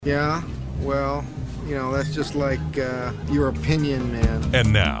Yeah, well, that's just like your opinion, man.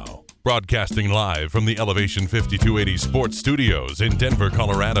 And now, broadcasting live from the Elevation 5280 Sports Studios in Denver,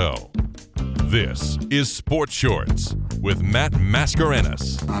 Colorado, this is Sports Shorts with Matt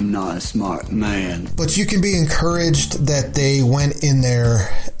Mascarenhas. I'm not a smart man. But you can be encouraged that they went in there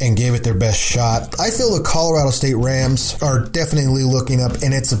and gave it their best shot. I feel the Colorado State Rams are definitely looking up,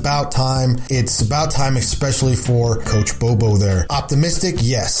 and it's about time. It's about time, especially for Coach Bobo there. Optimistic?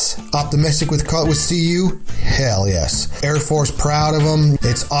 Yes. Optimistic with CU? Hell yes. Air Force proud of them.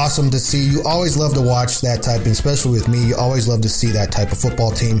 It's awesome to see. You always love to watch that type, and especially with me, you always love to see that type of football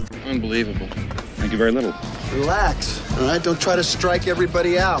team. Unbelievable. Thank you very little. Relax, all right? Don't try to strike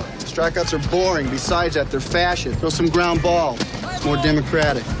everybody out. Strikeouts are boring. Besides that, they're fashion. Throw some ground ball. It's more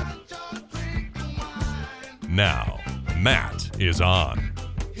democratic. Now, Matt is on.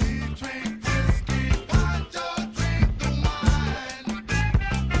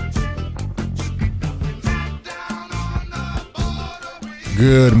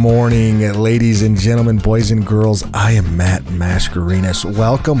 Good morning, ladies and gentlemen, boys and girls. I am Matt Mascarenhas.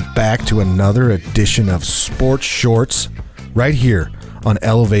 Welcome back to another edition of Sports Shorts right here on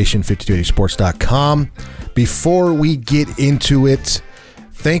Elevation5280sports.com. Before we get into it,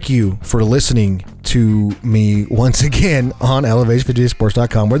 thank you for listening to me once again on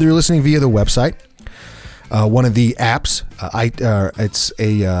Elevation5280sports.com. Whether you're listening via the website, one of the apps, it's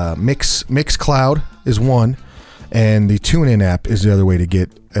a Mixcloud is one, and the TuneIn app is the other way to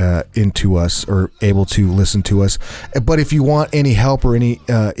get into us or able to listen to us. But if you want any help or any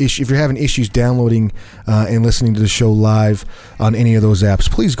issue, if you're having issues downloading and listening to the show live on any of those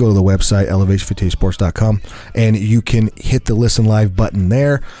apps, please go to the website, elevation58sports.com, and you can hit the listen live button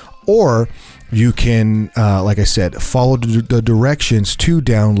there, or you can, like I said, follow the directions to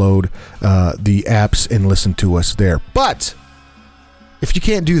download the apps and listen to us there. But if you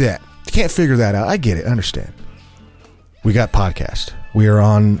can't do that, you can't figure that out, I get it, I understand. We got podcast. We are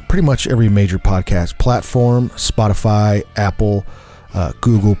on pretty much every major podcast platform, Spotify, Apple,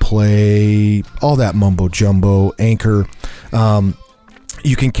 Google Play, all that mumbo jumbo, Anchor.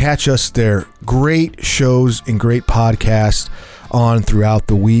 You can catch us there. Great shows and great podcasts on throughout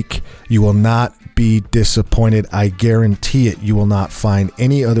the week. You will not be disappointed. I guarantee it. You will not find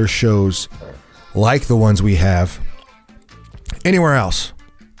any other shows like the ones we have anywhere else.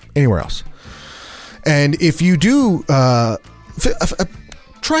 And if you do, try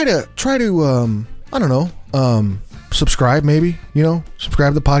to I don't know, subscribe maybe,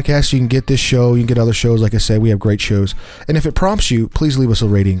 subscribe to the podcast so you can get this show, you can get other shows. Like I said, we have great shows. And if it prompts you, please leave us a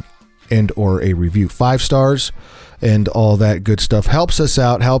rating and or a review. 5 stars and all that good stuff helps us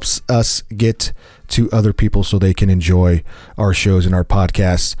out, helps us get to other people so they can enjoy our shows and our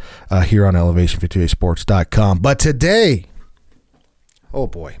podcasts here on Elevation58sports.com. But today, oh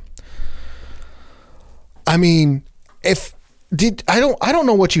boy. I mean, I don't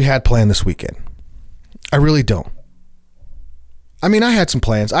know what you had planned this weekend. I really don't. I mean, I had some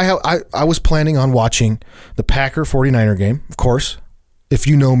plans. I was planning on watching the Packer 49er game, of course. If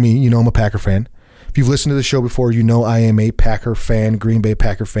you know me, you know I'm a Packer fan. If you've listened to the show before, you know I am a Packer fan, Green Bay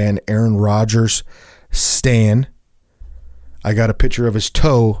Packer fan, Aaron Rodgers stan. I got a picture of his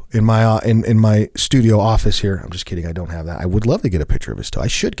toe in my studio office here. I'm just kidding. I don't have that. I would love to get a picture of his toe. I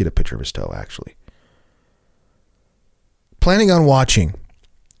should get a picture of his toe, actually. Planning on watching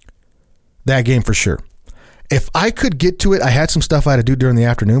that game for sure. If I could get to it, I had some stuff I had to do during the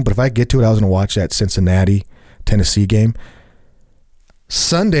afternoon, but if I get to it, I was going to watch that Cincinnati, Tennessee game.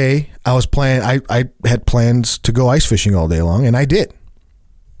 Sunday, I had plans to go ice fishing all day long, and I did.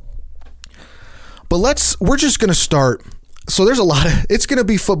 But we're just going to start. So there's it's going to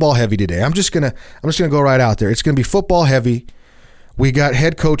be football heavy today. I'm just going to go right out there. It's going to be football heavy. We got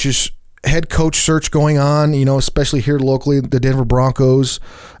head coach search going on, especially here locally, the Denver Broncos.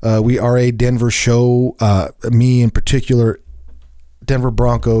 We are a Denver show, me in particular, Denver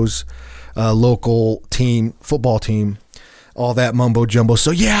Broncos, local team, football team, all that mumbo jumbo.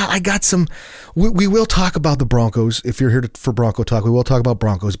 So yeah, I got some, we will talk about the Broncos. If you're here for Bronco Talk, we will talk about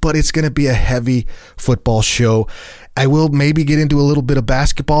Broncos, but it's going to be a heavy football show. I will maybe get into a little bit of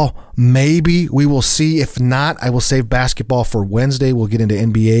basketball. Maybe we will see. If not, I will save basketball for Wednesday. We'll get into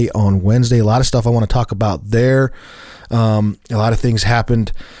NBA on Wednesday. A lot of stuff I want to talk about there. A lot of things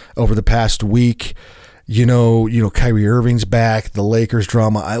happened over the past week. Kyrie Irving's back, the Lakers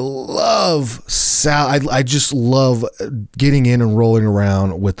drama. I love I just love getting in and rolling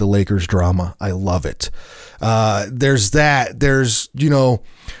around with the Lakers drama. I love it. There's that. There's,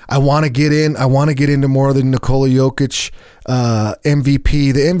 I want to get into more of the Nikola Jokic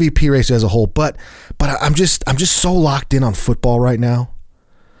MVP, the MVP race as a whole. But I'm just so locked in on football right now.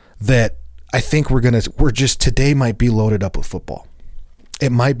 that I think today might be loaded up with football.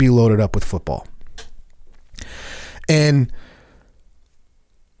 It might be loaded up with football. And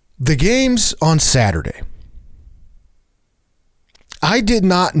the games on Saturday, I did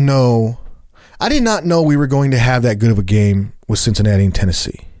not know we were going to have that good of a game with Cincinnati and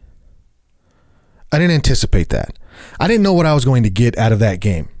Tennessee. I didn't anticipate that. I didn't know what I was going to get out of that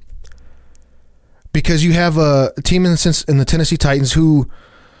game. Because you have a team in the Tennessee Titans who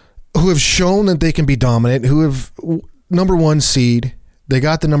have shown that they can be dominant, who have number one seed. They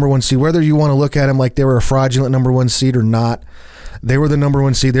got the number one seed. Whether you want to look at them like they were a fraudulent number one seed or not, they were the number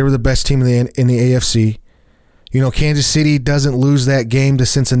one seed. They were the best team in the AFC. Kansas City doesn't lose that game to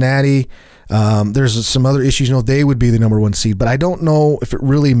Cincinnati. There's some other issues. They would be the number one seed, but I don't know if it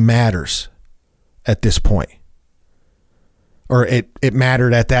really matters at this point, or it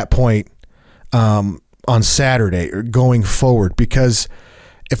mattered at that point on Saturday or going forward, because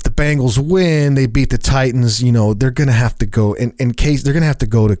if the Bengals win, they beat the Titans, they're going to have to go they're going to have to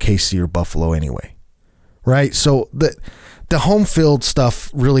go to KC or Buffalo anyway. Right? So the home field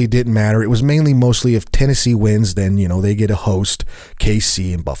stuff really didn't matter. It was mostly if Tennessee wins, then, they get to host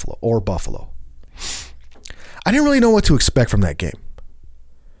KC and Buffalo. I didn't really know what to expect from that game.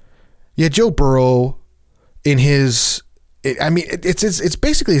 Yeah, Joe Burrow in his, it's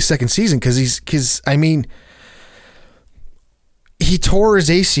basically his second season because he tore his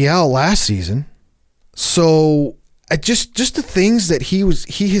ACL last season. So just the things that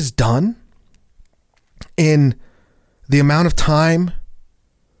he has done in the amount of time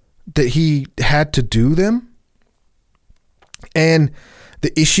that he had to do them and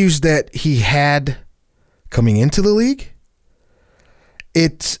the issues that he had coming into the league,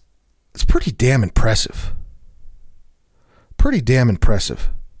 it's pretty damn impressive. Pretty damn impressive.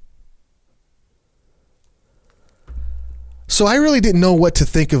 So I really didn't know what to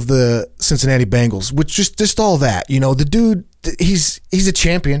think of the Cincinnati Bengals, which just all that. The dude, he's a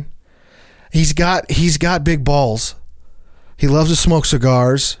champion. He's got big balls. He loves to smoke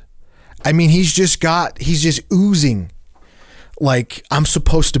cigars. He's just oozing like I'm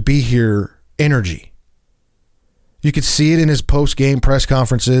supposed to be here energy. You could see it in his post-game press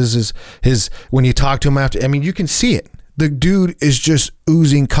conferences, his when you talk to him after. You can see it. The dude is just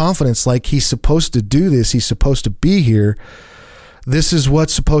oozing confidence like he's supposed to do this. He's supposed to be here. This is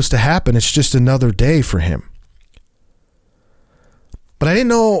what's supposed to happen. It's just another day for him. But I didn't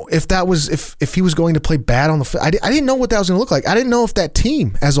know if that was if he was going to play bad on the field. I didn't know what that was going to look like. I didn't know if that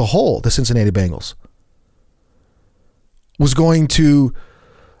team as a whole, the Cincinnati Bengals, was going to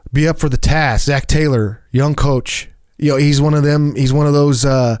be up for the task. Zach Taylor, young coach. He's one of them. He's one of those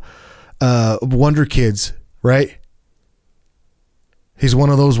wonder kids, right? He's one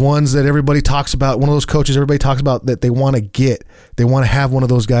of those ones that everybody talks about, one of those coaches everybody talks about that they want to get. They want to have one of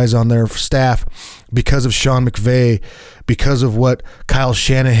those guys on their staff because of Sean McVay, because of what Kyle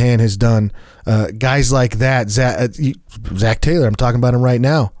Shanahan has done. Guys like that, Zach Taylor, I'm talking about him right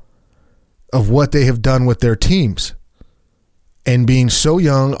now, of what they have done with their teams. And being so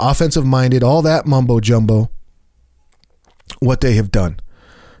young, offensive-minded, all that mumbo-jumbo, what they have done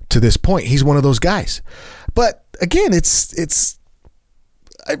to this point. He's one of those guys. But, again, it's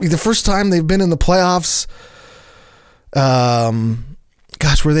the first time they've been in the playoffs,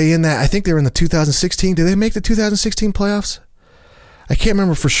 were they in that? I think they were in the 2016. Did they make the 2016 playoffs? I can't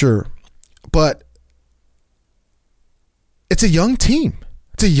remember for sure. But it's a young team.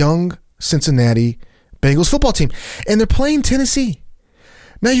 It's a young Cincinnati Bengals football team. And they're playing Tennessee.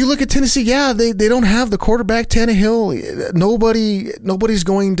 Now you look at Tennessee, they don't have the quarterback Tannehill. Nobody's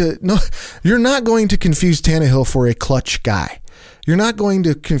going to, you're not going to confuse Tannehill for a clutch guy. You're not going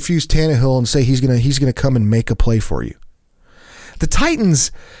to confuse Tannehill and say he's gonna come and make a play for you. The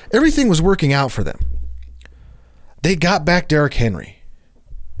Titans, everything was working out for them. They got back Derrick Henry.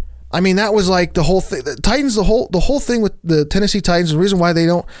 That was like the whole thing. The Titans, the whole thing with the Tennessee Titans. The reason why they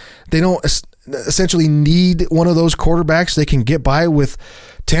don't essentially need one of those quarterbacks they can get by with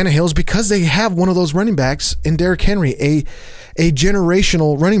Tannehill is because they have one of those running backs in Derrick Henry, a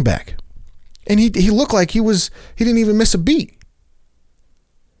generational running back, and he looked like he didn't even miss a beat.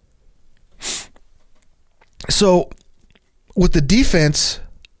 So with the defense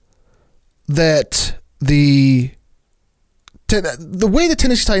that the way the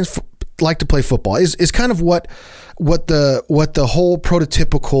Tennessee Titans like to play football is kind of what the whole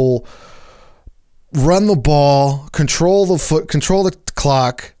prototypical run the ball, control the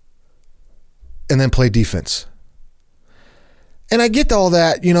clock, and then play defense. And I get all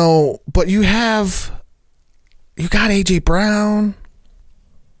that, but you got AJ Brown.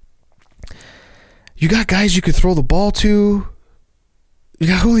 You got guys you could throw the ball to. You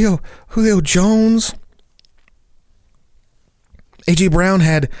got Julio Jones. A.J. Brown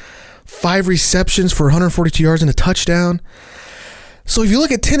had 5 receptions for 142 yards and a touchdown. So if you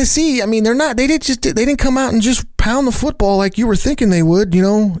look at Tennessee, I mean, they didn't come out and just pound the football like you were thinking they would, you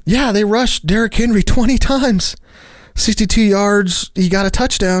know. Yeah, they rushed Derrick Henry 20 times. 62 yards, he got a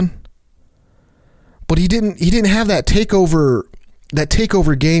touchdown. But he didn't have that takeover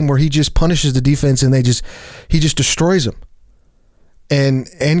game where he just punishes the defense and he just destroys them. And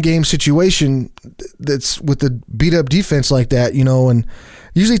end game situation that's with the beat up defense like that, you know, and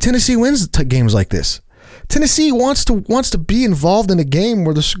usually Tennessee wins games like this. Tennessee wants to be involved in a game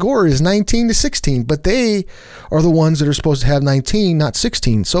where the score is 19-16, but they are the ones that are supposed to have 19, not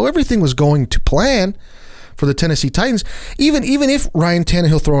 16. So everything was going to plan for the Tennessee Titans, even if Ryan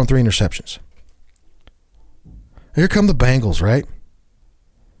Tannehill throwing 3 interceptions. Here come the Bengals, right?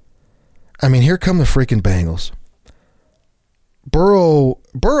 I mean, here come the freaking Bengals. Burrow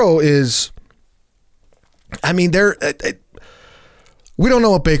is, I mean, we don't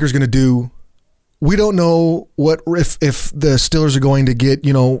know what Baker's going to do. We don't know if the Steelers are going to get,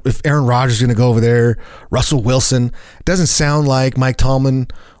 you know, if Aaron Rodgers is going to go over there, Russell Wilson. It doesn't sound like Mike Tomlin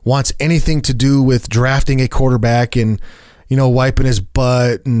wants anything to do with drafting a quarterback and, you know, wiping his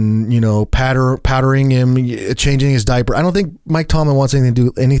butt and, you know, powdering him, changing his diaper. I don't think Mike Tomlin wants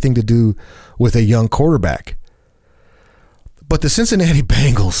anything to do with a young quarterback. But the Cincinnati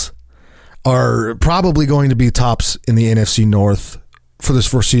Bengals are probably going to be tops in the NFC North for this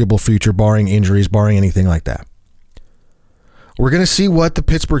foreseeable future, barring injuries, barring anything like that. We're going to see what the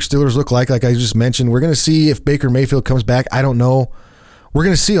Pittsburgh Steelers look like I just mentioned. We're going to see if Baker Mayfield comes back. I don't know. We're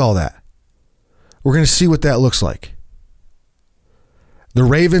going to see all that. We're going to see what that looks like. The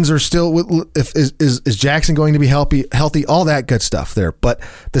Ravens are still, is Jackson going to be healthy? All that good stuff there. But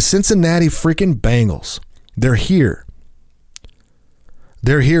the Cincinnati freaking Bengals, they're here.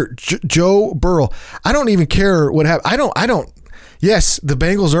 They're here. Joe Burrow. I don't even care what happened. I don't. Yes, the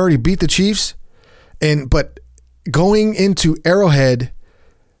Bengals already beat the Chiefs, but going into Arrowhead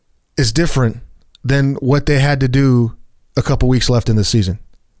is different than what they had to do a couple weeks left in the season,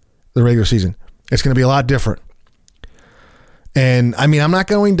 the regular season. It's going to be a lot different. And I mean, I'm not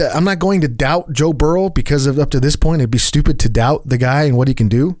going to doubt Joe Burrow because of up to this point. It'd be stupid to doubt the guy and what he can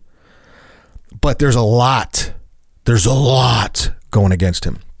do. But there's a lot going against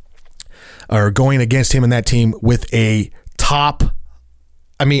him, or going against him and that team with a top.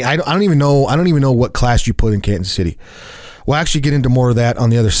 I mean, I don't even know what class you put in Kansas City. We'll actually get into more of that on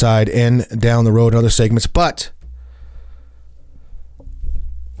the other side and down the road in other segments. But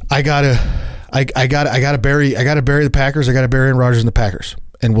I gotta bury the Packers. I gotta bury Aaron Rodgers and the Packers,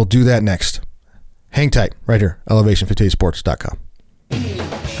 and we'll do that next. Hang tight, right here, elevation58sports.com.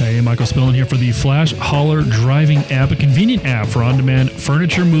 Hey, Michael Spillane here for the Flash Hauler Driving app, a convenient app for on-demand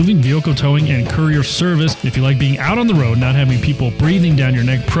furniture moving, vehicle towing, and courier service. If you like being out on the road, not having people breathing down your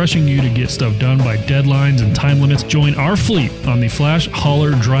neck, pressuring you to get stuff done by deadlines and time limits, join our fleet on the Flash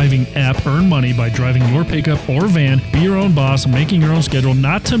Hauler Driving app. Earn money by driving your pickup or van, be your own boss, making your own schedule,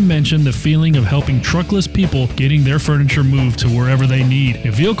 not to mention the feeling of helping truckless people getting their furniture moved to wherever they need.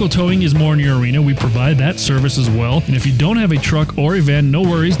 If vehicle towing is more in your arena, we provide that service as well. And if you don't have a truck or a van, no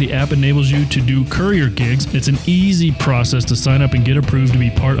worries. The app enables you to do courier gigs. It's an easy process to sign up and get approved to be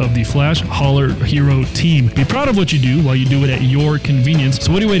part of the Flash Hauler Hero team. Be proud of what you do while you do it at your convenience.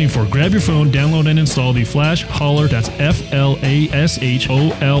 So what are you waiting for? Grab your phone, download and install the Flash Hauler, that's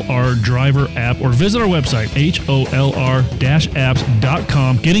FLASHOLR Driver app, or visit our website,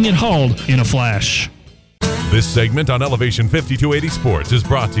 HOLR-apps.com. Getting it hauled in a flash. This segment on Elevation 5280 Sports is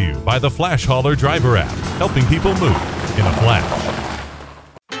brought to you by the Flash Hauler Driver app, helping people move in a flash.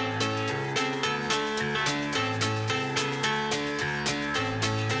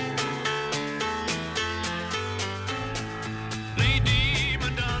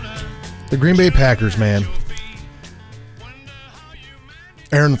 The Green Bay Packers, man.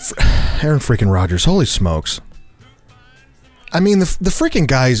 Aaron freaking Rodgers. Holy smokes. I mean, the freaking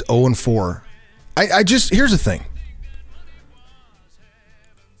guy's 0-4. Here's the thing.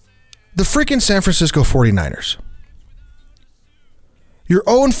 The freaking San Francisco 49ers. You're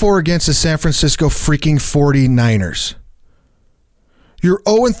 0-4 against the San Francisco freaking 49ers. You're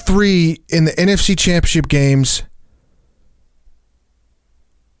 0-3 in the NFC Championship games.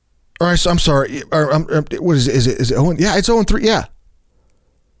 Or I'm sorry. What is it? Is it 0? Yeah, it's 0-3. Yeah.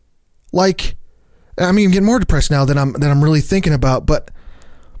 Like, I mean, I'm getting more depressed now than I'm really thinking about, but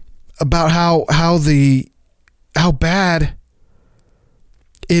about how bad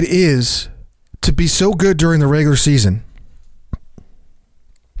it is to be so good during the regular season.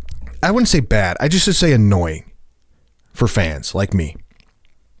 I wouldn't say bad. I just should say annoying for fans like me.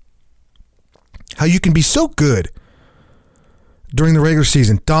 how you can be so good during the regular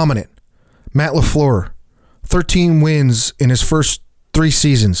season, dominant. Matt LaFleur, 13 wins in his first 3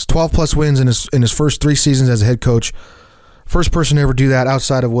 seasons, 12 plus wins in his first 3 seasons as a head coach. First person to ever do that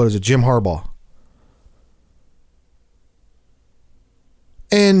outside of, Jim Harbaugh.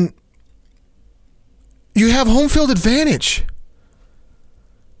 And you have home field advantage.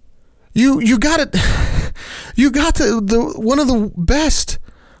 You got it. You got the one of the best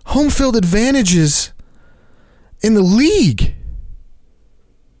home field advantages in the league.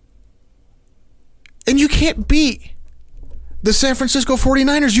 And you can't beat the San Francisco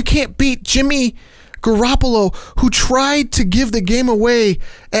 49ers. You can't beat Jimmy Garoppolo, who tried to give the game away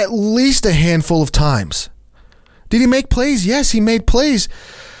at least a handful of times. Did he make plays? Yes, he made plays.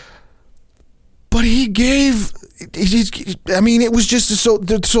 But it was just so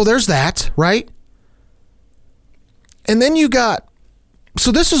there's that, right? And then you got,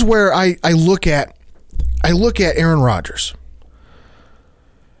 so this is where I look at Aaron Rodgers.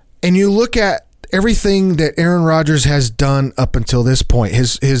 And you look at everything that Aaron Rodgers has done up until this point.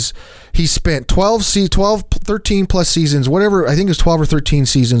 He spent 13 plus seasons, whatever, I think it was 12 or 13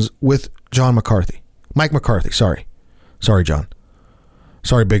 seasons with Mike McCarthy, sorry. Sorry, John.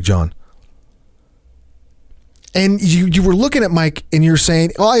 Sorry, Big John. And you were looking at Mike and you're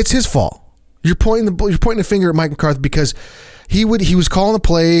saying, "Oh, it's his fault." You're pointing the finger at Mike McCarthy because he was calling the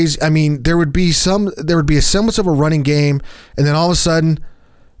plays. I mean, there would be a semblance of a running game, and then all of a sudden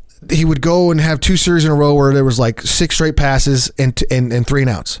he would go and have 2 series in a row where there was like 6 straight passes and 3 and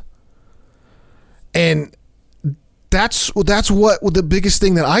outs. And that's what the biggest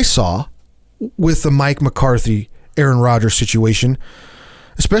thing that I saw with the Mike McCarthy Aaron Rodgers situation,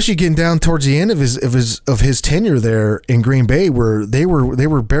 especially getting down towards the end of his tenure there in Green Bay, where they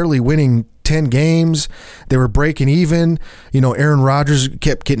were barely winning 10 games. They were breaking even. Aaron Rodgers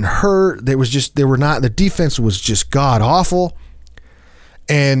kept getting hurt. The defense was just god awful.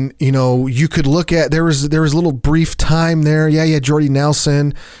 And you could look at, there was a little brief time there. Yeah, you had Jordy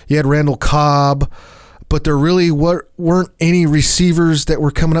Nelson, you had Randall Cobb, but there really weren't any receivers that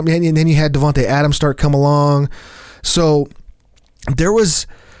were coming up. And then you had Devontae Adams start come along. So there was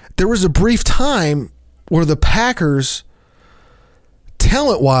a brief time where the Packers,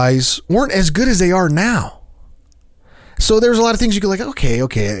 talent-wise, weren't as good as they are now. So there's a lot of things you could okay,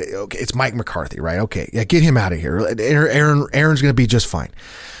 it's Mike McCarthy, right? Okay, yeah, get him out of here. Aaron's going to be just fine.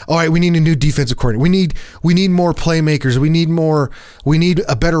 All right, we need a new defensive coordinator. We need more playmakers. We need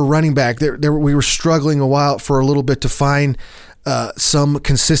a better running back. We were struggling for a little bit to find some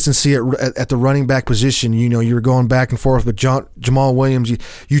consistency at the running back position. You were going back and forth with Jamal Williams.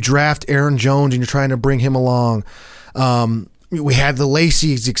 You draft Aaron Jones and you're trying to bring him along. We had the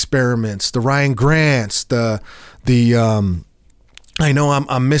Lacey's experiments, the Ryan Grants, I know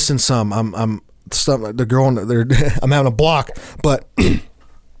I'm missing some. I'm having a block, but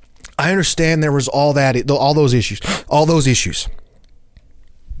I understand there was all those issues.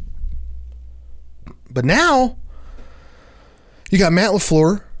 But now you got Matt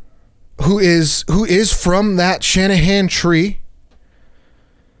LaFleur, who is from that Shanahan tree,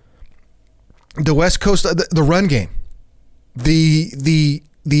 the West Coast, the run game, the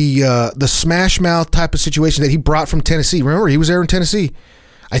smash mouth type of situation that he brought from Tennessee. Remember, he was there in Tennessee.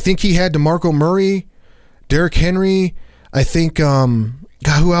 I think he had DeMarco Murray, Derrick Henry. I think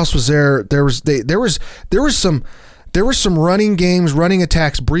who else was there? There was some running games, running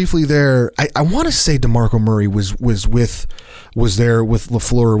attacks briefly there. I want to say DeMarco Murray was there with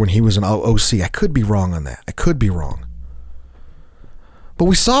LaFleur when he was an OC. I could be wrong on that. But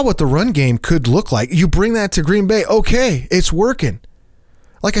we saw what the run game could look like. You bring that to Green Bay, okay, it's working.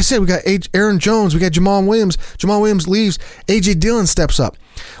 Like I said, we got Aaron Jones, we got Jamal Williams. Jamal Williams leaves, A.J. Dillon steps up.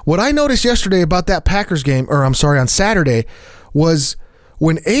 What I noticed yesterday about that Packers game, on Saturday, was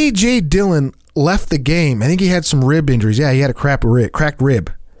when A.J. Dillon left the game, I think he had some rib injuries. Yeah, he had a cracked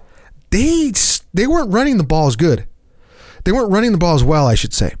rib. They weren't running the ball as good. They weren't running the ball as well, I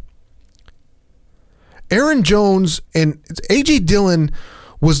should say. Aaron Jones and A.J. Dillon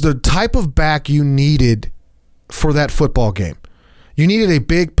was the type of back you needed for that football game. You needed a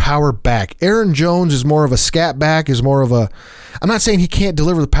big power back. Aaron Jones is more of a scat back, I'm not saying he can't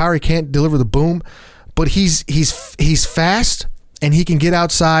deliver the power, he can't deliver the boom, but he's fast and he can get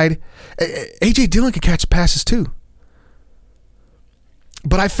outside. A.J. Dillon can catch passes too.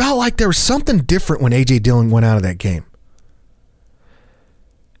 But I felt like there was something different when A.J. Dillon went out of that game.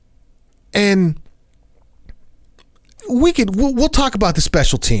 And we'll talk about the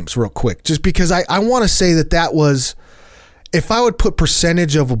special teams real quick, just because I want to say that was, if I would put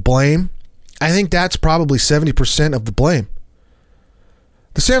percentage of a blame, I think that's probably 70% of the blame.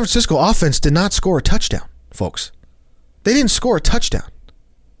 The San Francisco offense did not score a touchdown, folks. They didn't score a touchdown.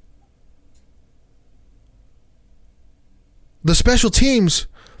 The special teams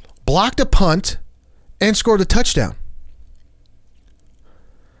blocked a punt and scored a touchdown.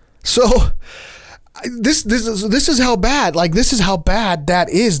 So this is how bad, this is how bad that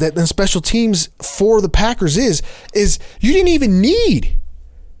is, that the special teams for the Packers is you didn't even need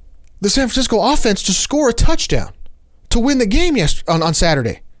the San Francisco offense to score a touchdown to win the game on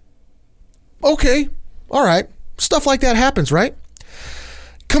Saturday. Okay, all right. Stuff like that happens, right?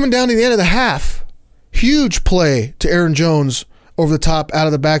 Coming down to the end of the half, huge play to Aaron Jones over the top, out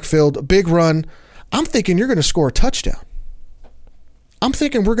of the backfield, a big run. I'm thinking you're going to score a touchdown. I'm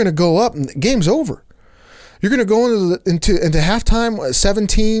thinking we're going to go up and the game's over. You're going to go into halftime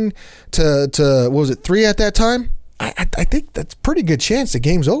 17 to what was it, 3 at that time? I think that's a pretty good chance the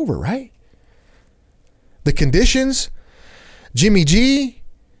game's over, right? The conditions, Jimmy G,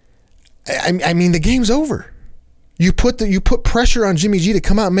 I mean the game's over. You put pressure on Jimmy G to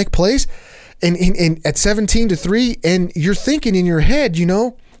come out and make plays, and at 17-3, and you're thinking in your head,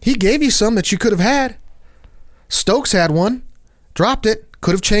 he gave you some that you could have had. Stokes had one, dropped it,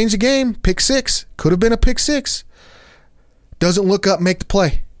 could have changed the game. Pick 6, could have been a pick 6. Doesn't look up, make the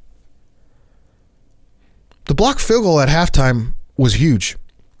play. The blocked field goal at halftime was huge.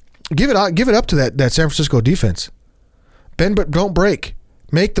 Give it up to that San Francisco defense. Bend but don't break.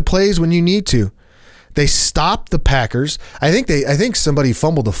 Make the plays when you need to. They stopped the Packers. I think somebody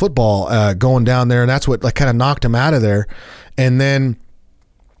fumbled the football going down there, and that's what kind of knocked him out of there. And then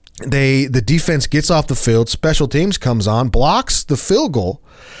the defense gets off the field. Special teams comes on, blocks the field goal.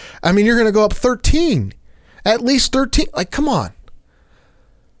 I mean, you're going to go up 13, at least 13. Come on.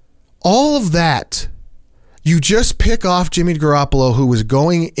 All of that. You just pick off Jimmy Garoppolo, who was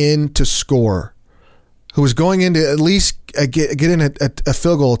going in to score, who was going in to at least get in a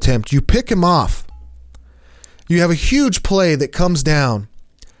field goal attempt. You pick him off. You have a huge play that comes down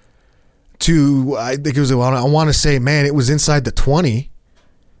to, I think it was, I want to say, man, it was inside the 20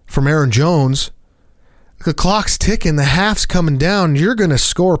 from Aaron Jones. The clock's ticking, the half's coming down. You're going to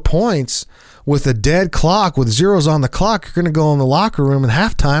score points with a dead clock, with zeros on the clock. You're going to go in the locker room at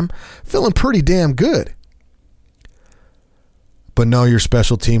halftime feeling pretty damn good. But no, your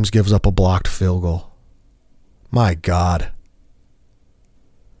special teams gives up a blocked field goal. My God.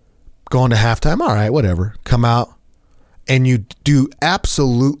 Going to halftime, all right, whatever. Come out, and you do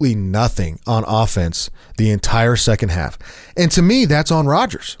absolutely nothing on offense the entire second half. And to me, that's on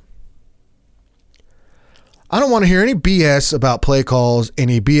Rodgers. I don't want to hear any BS about play calls,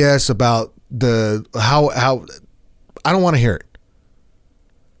 any BS about how I don't want to hear it.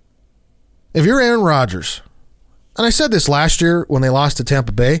 If you're Aaron Rodgers, and I said this last year when they lost to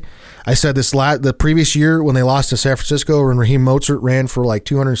Tampa Bay. I said this the previous year when they lost to San Francisco, and Raheem Mostert ran for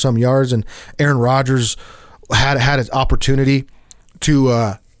 200 some yards, and Aaron Rodgers had an opportunity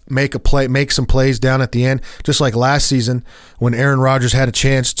to make some plays down at the end, just like last season when Aaron Rodgers had a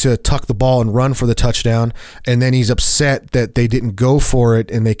chance to tuck the ball and run for the touchdown, and then he's upset that they didn't go for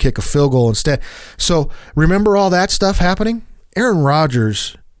it and they kick a field goal instead. So remember all that stuff happening? Aaron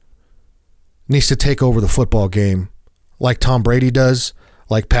Rodgers needs to take over the football game like Tom Brady does,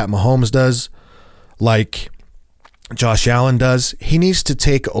 like Pat Mahomes does, like Josh Allen does. He needs to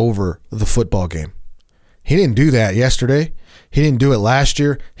take over the football game. He didn't do that yesterday. He didn't do it last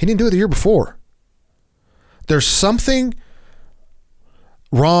year. He didn't do it the year before. There's something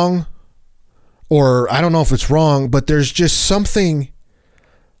wrong, or I don't know if it's wrong, but there's just something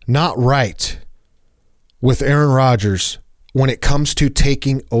not right with Aaron Rodgers when it comes to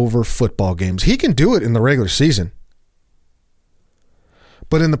taking over football games. He can do it in the regular season.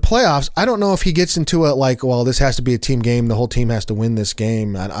 But in the playoffs, I don't know if he gets into it well, this has to be a team game. The whole team has to win this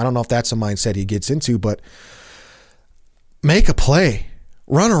game. I don't know if that's a mindset he gets into, but make a play.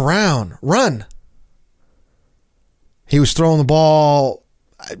 Run around. Run. He was throwing the ball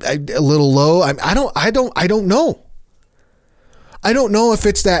a little low. I don't know. I don't know if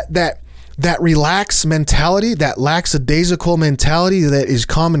it's that relaxed mentality, that lackadaisical mentality that is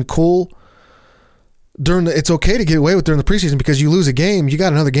calm and cool it's okay to get away with during the preseason, because you lose a game, you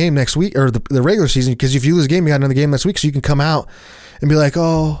got another game next week, or the regular season, because if you lose a game, you got another game next week, so you can come out and be like,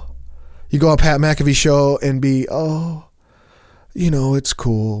 oh, you go on Pat McAfee show and be, oh, it's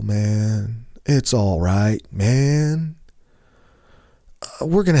cool, man. It's all right, man.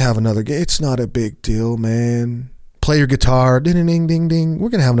 We're going to have another game. It's not a big deal, man. Play your guitar. Ding, ding, ding, ding. We're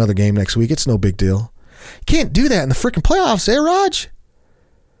going to have another game next week. It's no big deal. You can't do that in the freaking playoffs, Raj?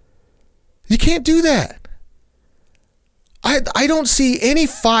 You can't do that. I don't see any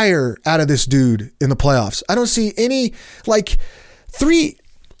fire out of this dude in the playoffs. I don't see any,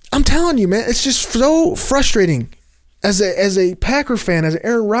 I'm telling you, man, it's just so frustrating as a Packer fan, as an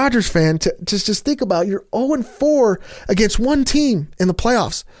Aaron Rodgers fan, to just think about you're 0-4 against one team in the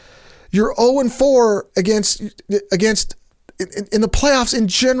playoffs. You're 0-4 against in the playoffs in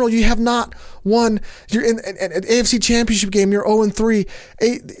general. You have not won. You're in an AFC Championship game. You're 0-3.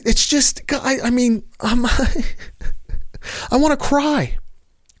 It's just, I mean, I want to cry.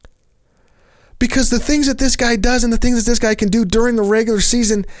 Because the things that this guy does and the things that this guy can do during the regular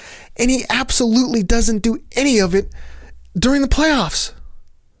season, and he absolutely doesn't do any of it during the playoffs.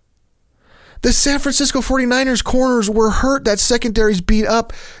 The San Francisco 49ers corners were hurt. That secondary's beat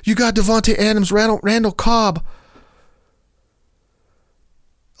up. You got Devontae Adams, Randall Cobb,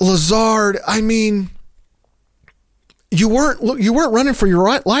 Lazard. I mean, you weren't running for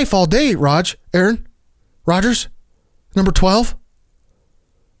your life all day, Aaron Rodgers, number 12.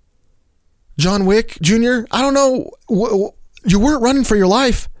 John Wick Jr., I don't know, you weren't running for your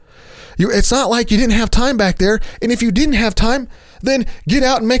life. It's not like you didn't have time back there, and if you didn't have time, then get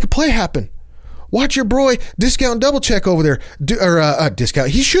out and make a play happen. Watch your boy Discount Double Check over there,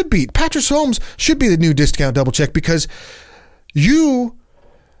 Discount. He should be. Patrick Holmes should be the new Discount Double Check because you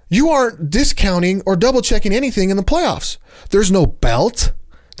aren't discounting or double checking anything in the playoffs. There's no belt.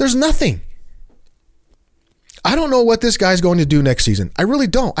 There's nothing. I don't know what this guy's going to do next season. I really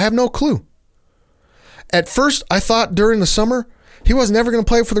don't. I have no clue. At first, I thought during the summer, he was never going to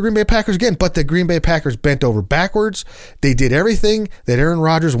play for the Green Bay Packers again, but the Green Bay Packers bent over backwards. They did everything that Aaron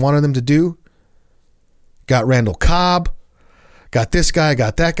Rodgers wanted them to do. Got Randall Cobb, got this guy,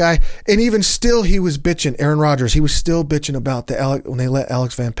 got that guy, and even still he was bitching, Aaron Rodgers, he was still bitching about when they let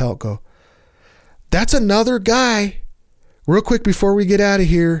Alex Van Pelt go. That's another guy, real quick before we get out of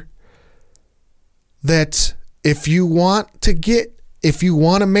here, that if you want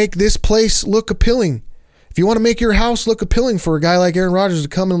to make this place look appealing, if you want to make your house look appealing for a guy like Aaron Rodgers to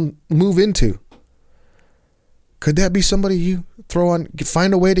come and move into, could that be somebody you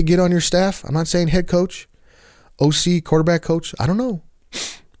find a way to get on your staff? I'm not saying head coach, OC, quarterback coach. I don't know.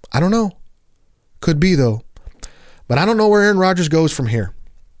 Could be, though. But I don't know where Aaron Rodgers goes from here.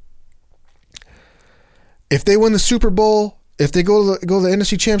 If they win the Super Bowl, if they go to the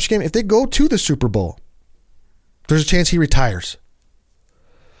NFC Championship game, if they go to the Super Bowl, there's a chance he retires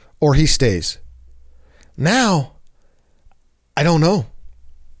or he stays. Now, I don't know.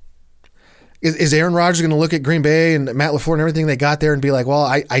 Is Aaron Rodgers going to look at Green Bay and Matt LaFleur and everything they got there and be like, well,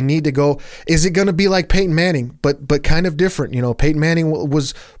 I need to go? Is it going to be like Peyton Manning, but kind of different? You know, Peyton Manning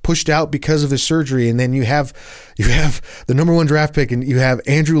was pushed out because of his surgery, and then you have the number 1 draft pick, and you have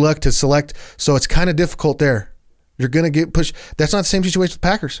Andrew Luck to select, so it's kind of difficult there. You're going to get pushed. That's not the same situation with the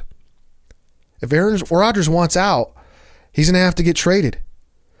Packers. If Aaron Rodgers wants out, he's going to have to get traded.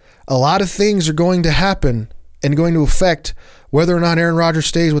 A lot of things are going to happen and going to affect whether or not Aaron Rodgers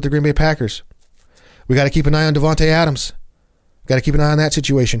stays with the Green Bay Packers. We got to keep an eye on Devontae Adams. Got to keep an eye on that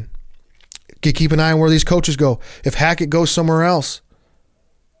situation. Keep an eye on where these coaches go. If Hackett goes somewhere else,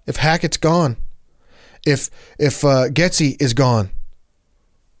 if Hackett's gone, if Getsy is gone,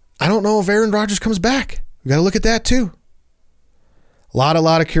 I don't know if Aaron Rodgers comes back. We got to look at that too. A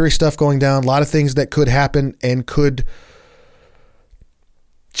lot of curious stuff going down. A lot of things that could happen and could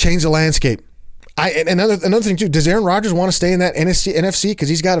change the landscape. Another thing too, does Aaron Rodgers want to stay in that NFC? Because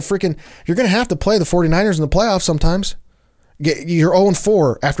he's got you're going to have to play the 49ers in the playoffs sometimes. You're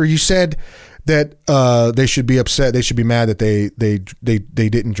 0-4 after you said that they should be upset. They should be mad that they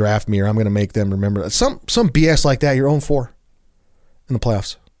didn't draft me, or I'm going to make them remember some BS like that. You're 0-4 in the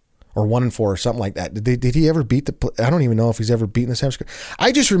playoffs, or 1-4 or something like that. Did he ever beat I don't even know if he's ever beaten the San Francisco.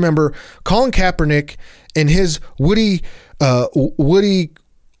 I just remember Colin Kaepernick and his Woody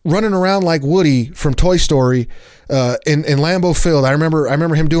running around like Woody from Toy Story in Lambeau Field. I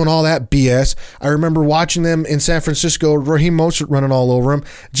remember him doing all that BS. I remember watching them in San Francisco, Raheem Mostert running all over him.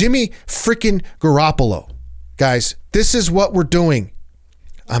 Jimmy freaking Garoppolo. Guys, this is what we're doing.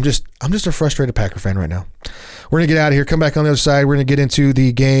 I'm just a frustrated Packer fan right now. We're going to get out of here. Come back on the other side. We're going to get into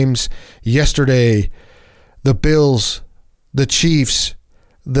the games yesterday. The Bills, the Chiefs,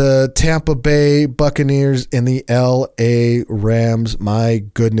 the Tampa Bay Buccaneers, and the LA Rams. My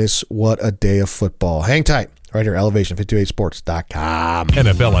goodness, what a day of football. Hang tight. Right here, elevation528sports.com.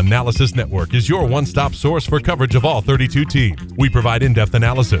 NFL Analysis Network is your one-stop source for coverage of all 32 teams. We provide in-depth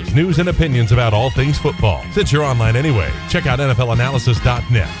analysis, news, and opinions about all things football. Since you're online anyway, check out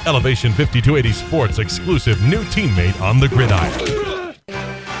NFLanalysis.net. Elevation 5280 Sports' exclusive new teammate on the gridiron.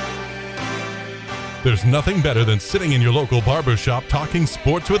 There's nothing better than sitting in your local barbershop talking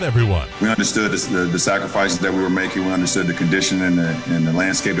sports with everyone. We understood the sacrifices that we were making. We understood the condition and the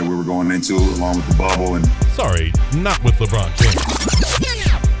landscape that we were going into, along with the bubble. Sorry, not with LeBron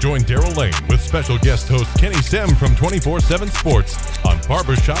James. Join Join Daryl Lane with special guest host Kenny Sim from 24/7 Sports on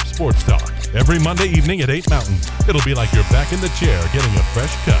Barbershop Sports Talk every Monday evening at 8 Mountain. It'll be like you're back in the chair getting a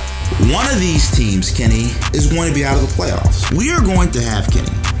fresh cut. One of these teams, Kenny, is going to be out of the playoffs. We are going to have, Kenny,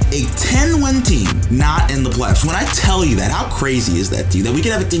 a 10-win team not in the playoffs. When I tell you that, how crazy is that to you? That we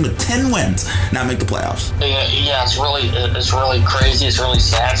could have a team with 10 wins not make the playoffs? Yeah, it's really crazy. It's really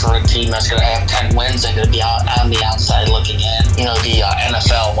sad for a team that's going to have 10 wins and going to be on the outside looking in. You know, the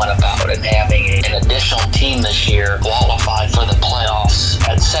NFL went about and having an additional team this year qualify for the playoffs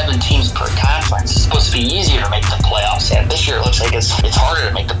at 7 teams per conference. It's supposed to be easier to make the playoffs, and this year it looks like it's harder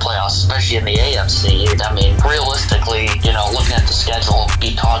to make the playoffs, especially in the AFC. I mean, realistically, you know, looking at the schedule,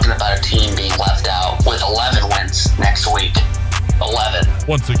 be talking about a team being left out with 11 wins next week. 11.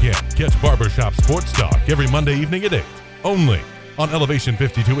 Once again, catch Barbershop Sports Talk every Monday evening at 8, only on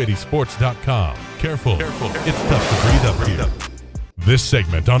Elevation5280sports.com. Careful. It's tough to breathe up here. This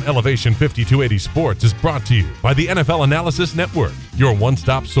segment on Elevation 5280 Sports is brought to you by the NFL Analysis Network, your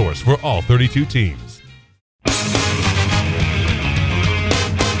one-stop source for all 32 teams.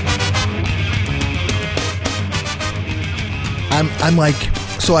 I'm like,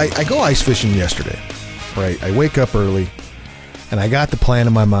 so I go ice fishing yesterday, right? I wake up early, and I got the plan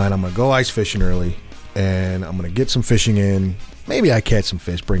in my mind. I'm going to go ice fishing early, and I'm going to get some fishing in. Maybe I catch some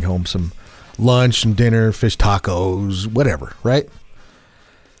fish, bring home some lunch, some dinner, fish tacos, whatever, right?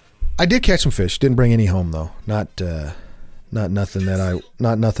 I did catch some fish. Didn't bring any home though. Not nothing that I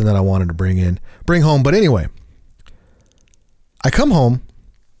wanted to bring home. But anyway, I come home.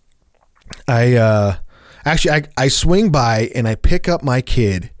 I swing by and I pick up my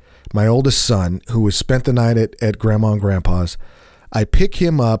kid, my oldest son, who has spent the night at Grandma and Grandpa's. I pick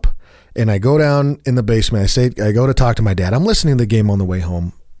him up and I go down in the basement. I go to talk to my dad. I'm listening to the game on the way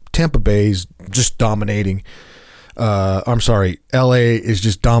home. Tampa Bay's just dominating. LA is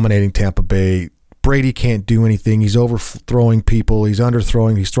just dominating Tampa Bay. Brady can't do anything. He's overthrowing people. He's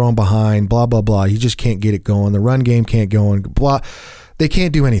underthrowing. He's throwing behind, blah, blah, blah. He just can't get it going. The run game can't go on, blah. They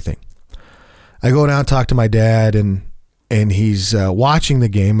can't do anything. I go down and talk to my dad, and he's watching the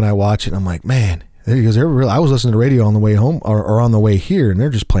game, and I watch it, and I'm like, man. He goes, I was listening to radio on the way home or on the way here, and they're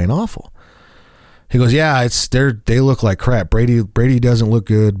just playing awful. He goes, yeah, they look like crap. Brady doesn't look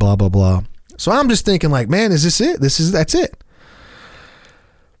good, blah, blah, blah. So I'm just thinking like, man, is this it? That's it.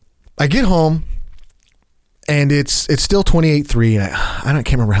 I get home and it's still 28-3 and I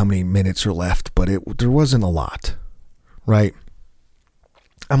can't remember how many minutes are left, but there wasn't a lot, right?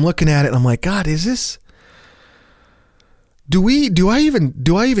 I'm looking at it and I'm like, God, is this, do I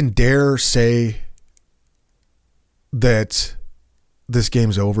even dare say that this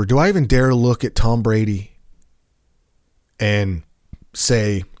game's over? Do I even dare look at Tom Brady and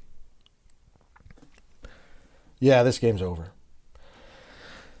say, yeah, this game's over?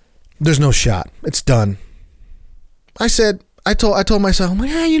 There's no shot. It's done. I told myself, I'm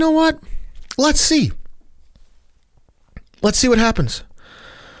like, you know what? Let's see. Let's see what happens.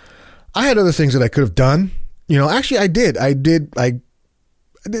 I had other things that I could have done. You know, actually I did. You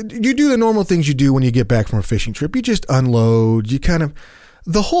do the normal things you do when you get back from a fishing trip. You just unload.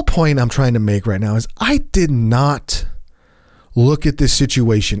 The whole point I'm trying to make right now is I did not look at this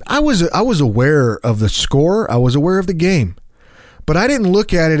situation. I was aware of the score. I was aware of the game. But I didn't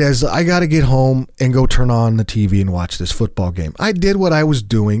look at it as I got to get home and go turn on the TV and watch this football game. I did what I was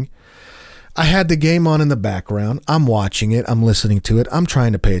doing. I had the game on in the background. I'm watching it. I'm listening to it. I'm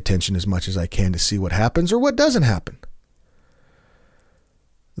trying to pay attention as much as I can to see what happens or what doesn't happen.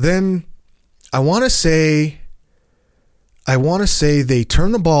 Then I want to say they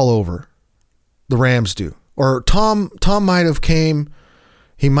turn the ball over. The Rams do. Or Tom might have came.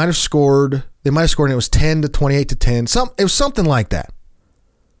 He might have scored. They might have scored, and it was 10 to 28 to 10. It was something like that.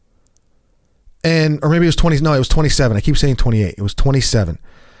 Or maybe it was 20. No, it was 27. I keep saying 28. It was 27.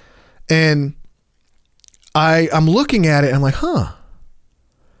 And I'm looking at it, and I'm like, huh.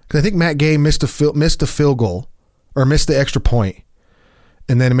 Because I think Matt Gay missed a field goal, or missed the extra point,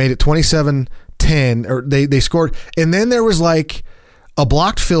 and then it made it 27-10. Or they scored, and then there was like a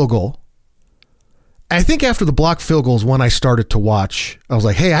blocked field goal. I think after the blocked field goal is when I started to watch. I was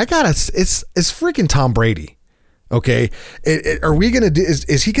like, hey, it's freaking Tom Brady. Okay. Are we going to do,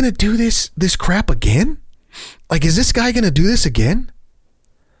 is he going to do this crap again? Like, is this guy going to do this again?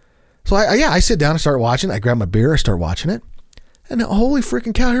 So I sit down and start watching. I grab my beer. I start watching it. And holy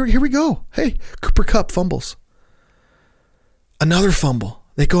freaking cow, here we go. Hey, Cooper Kupp fumbles. Another fumble.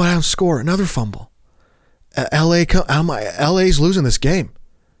 They go out and score. Another fumble. LA's losing this game.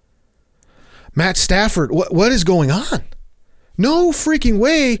 Matt Stafford, what is going on? No freaking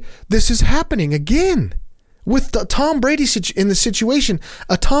way this is happening again. with the Tom Brady in the situation,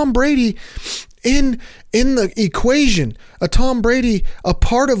 a Tom Brady in the equation, a Tom Brady a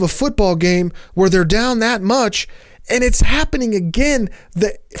part of a football game where they're down that much, and it's happening again.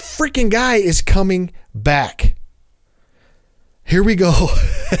 The freaking guy is coming back. Here we go.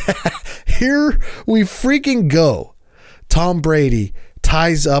 Here we freaking go. Tom Brady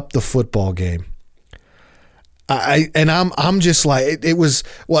ties up the football game. I'm just like, there was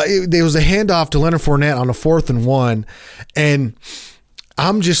a handoff to Leonard Fournette on a 4th and 1, and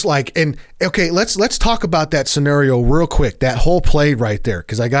I'm just like, and okay, let's talk about that scenario real quick, that whole play right there,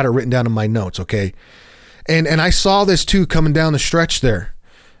 because I got it written down in my notes, okay? And I saw this too coming down the stretch there.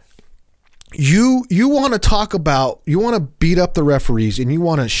 You want to talk about, you want to beat up the referees and you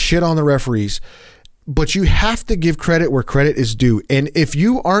want to shit on the referees, but you have to give credit where credit is due. And if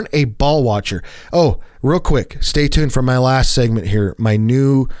you aren't a ball watcher, real quick, stay tuned for my last segment here. My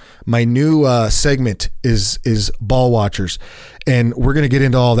new segment is ball watchers, and we're going to get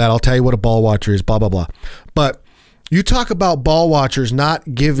into all that. I'll tell you what a ball watcher is, blah, blah, blah. But you talk about ball watchers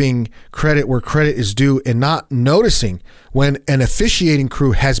not giving credit where credit is due and not noticing when an officiating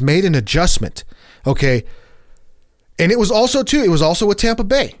crew has made an adjustment, okay? And it was also with Tampa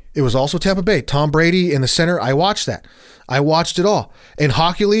Bay. It was also Tampa Bay. Tom Brady in the center. I watched that. I watched it all. And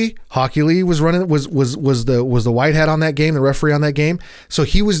Hockey Lee was running, was the white hat on that game, the referee on that game. So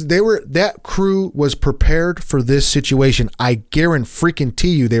that crew was prepared for this situation. I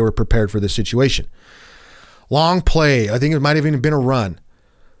guarantee you they were prepared for this situation. Long play. I think it might have even been a run.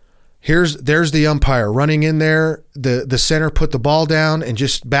 There's the umpire running in there. The center put the ball down and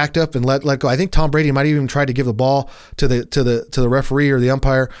just backed up and let go. I think Tom Brady might even try to give the ball to the referee or the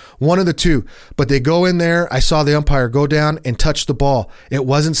umpire, one of the two. But they go in there. I saw the umpire go down and touch the ball. It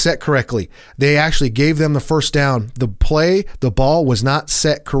wasn't set correctly. They actually gave them the first down. The ball was not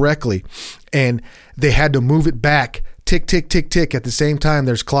set correctly, and they had to move it back. Tick, tick, tick, tick. At the same time,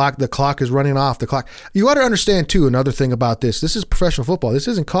 there's clock. The clock is running off. The clock. You got to understand, too, another thing about this. This is professional football. This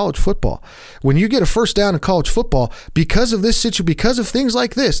isn't college football. When you get a first down in college football, because of things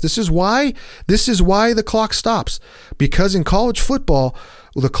like this is why the clock stops. Because in college football,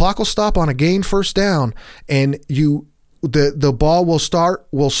 the clock will stop on a gained first down, and the ball will start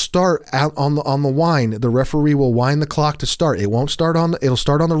out on the wind. The referee will wind the clock to start. It'll start on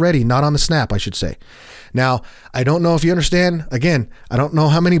the ready, not on the snap, I should say. Now, I don't know if you understand. Again, I don't know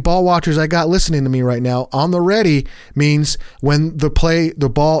how many ball watchers I got listening to me right now. On the ready means when the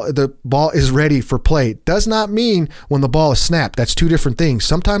ball is ready for play. It does not mean when the ball is snapped. That's two different things.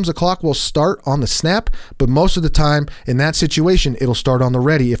 Sometimes the clock will start on the snap, but most of the time in that situation, it'll start on the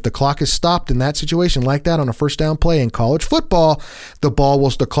ready. If the clock is stopped in that situation like that on a first down play in college football,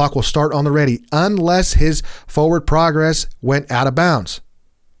 the clock will start on the ready unless his forward progress went out of bounds.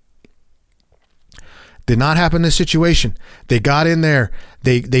 Did not happen in this situation. They got in there.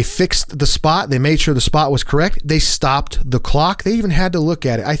 They fixed the spot. They made sure the spot was correct. They stopped the clock. They even had to look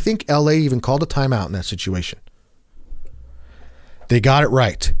at it. I think LA even called a timeout in that situation. They got it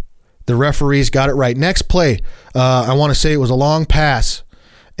right. The referees got it right. Next play, I want to say it was a long pass.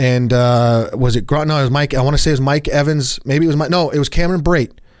 And was it Grant? No, it was Mike. I want to say it was Mike Evans. Maybe it was Mike. No, it was Cameron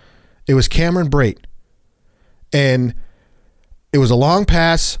Brate. And it was a long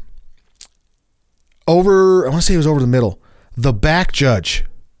pass. I want to say it was over the middle. The back judge,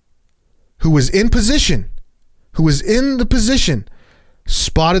 who was in the position,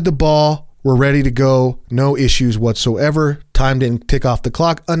 spotted the ball. We're ready to go. No issues whatsoever. Time didn't tick off the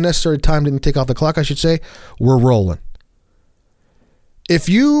clock. Unnecessary time didn't tick off the clock, I should say. We're rolling. If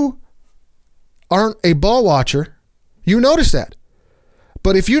you aren't a ball watcher, you notice that.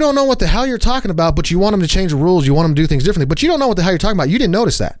 But if you don't know what the hell you're talking about, but you want them to change the rules, you want them to do things differently, but you don't know what the hell you're talking about, you didn't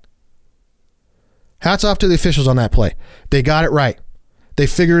notice that. Hats off to the officials on that play. They got it right. They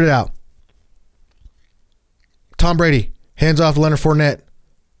figured it out. Tom Brady, hands off Leonard Fournette,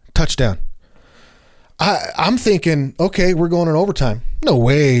 touchdown. I'm thinking, okay, we're going in overtime. No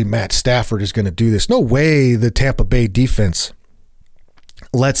way Matt Stafford is going to do this. No way the Tampa Bay defense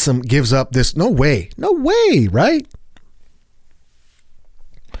gives up this. No way, right?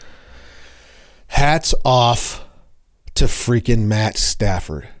 Hats off to freaking Matt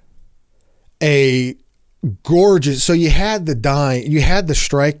Stafford. A gorgeous. So you had the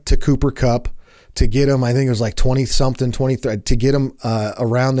strike to Cooper Kupp to get him. I think it was like 20-something, 23 to get him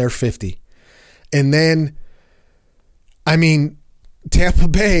around their 50, and then, I mean, Tampa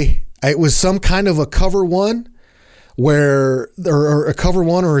Bay. It was some kind of a cover one, or a cover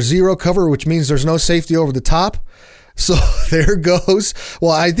one or a zero cover, which means there's no safety over the top. So there goes.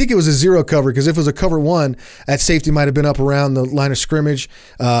 Well, I think it was a zero cover, because if it was a cover one, that safety might have been up around the line of scrimmage.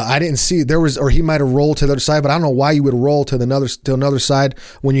 I didn't see or he might have rolled to the other side, but I don't know why you would roll to another side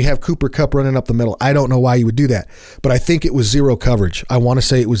when you have Cooper Kupp running up the middle. I don't know why you would do that, but I think it was zero coverage. I want to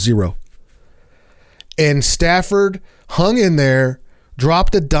say it was zero. And Stafford hung in there,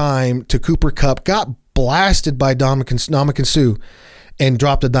 dropped a dime to Cooper Kupp, got blasted by Ndamukong Suh, and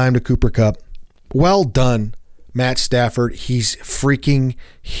dropped a dime to Cooper Kupp. Well done, Matt Stafford. He's freaking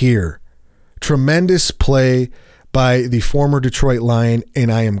here. Tremendous play by the former Detroit Lion,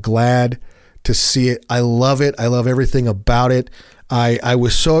 and I am glad to see it. I love it. I love everything about it. I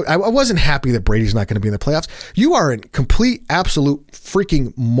wasn't happy that Brady's not going to be in the playoffs. You are a complete, absolute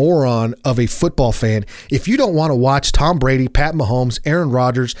freaking moron of a football fan if you don't want to watch Tom Brady, Pat Mahomes, Aaron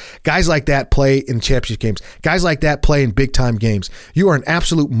Rodgers, guys like that play in championship games, guys like that play in big time games. You are an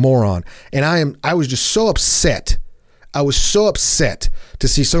absolute moron. And I was just so upset. I was so upset to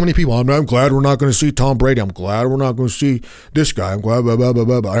see so many people. I'm glad we're not going to see Tom Brady. I'm glad we're not going to see this guy. I'm glad, blah, blah, blah,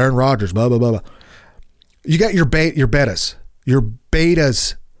 blah, blah, Aaron Rodgers, blah, blah, blah, blah. You got your betas. Your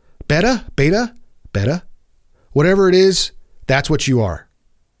betas. Beta? Whatever it is, that's what you are.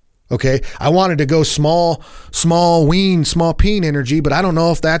 Okay? I wanted to go small peen energy, but I don't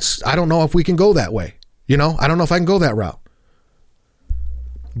know if we can go that way. You know? I don't know if I can go that route.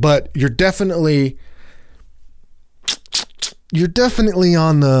 But you're definitely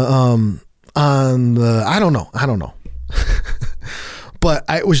on the I don't know. But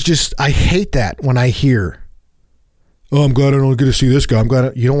I hate that when I hear, oh, I'm glad I don't get to see this guy.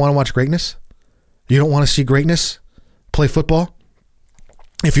 You don't want to watch greatness? You don't want to see greatness play football?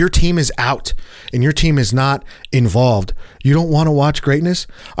 If your team is out and your team is not involved, you don't want to watch greatness?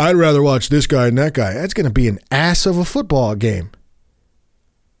 I'd rather watch this guy and that guy. That's going to be an ass of a football game.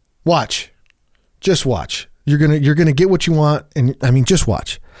 Watch. Just watch. You're gonna get what you want, and just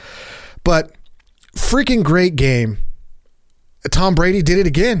watch. But freaking great game. Tom Brady did it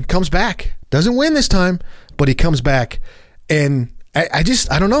again. Comes back. Doesn't win this time, but he comes back. And I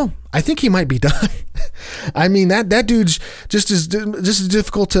don't know. I think he might be done. That dude's just as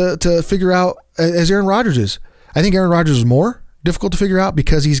difficult to figure out as Aaron Rodgers is. I think Aaron Rodgers is more difficult to figure out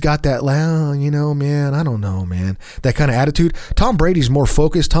because he's got that, man, I don't know, man, that kind of attitude. Tom Brady's more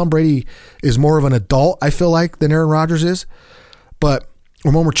focused. Tom Brady is more of an adult, I feel like, than Aaron Rodgers is, or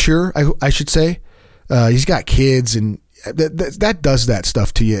more mature, I should say. He's got kids, and that does that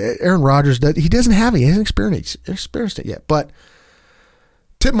stuff to you. Aaron Rodgers, he doesn't have it. He hasn't experienced it yet. But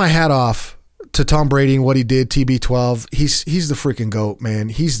tip my hat off to Tom Brady and what he did, TB12. He's the freaking GOAT, man.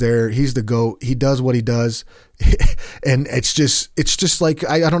 He's there. He's the GOAT. He does what he does. And it's just like,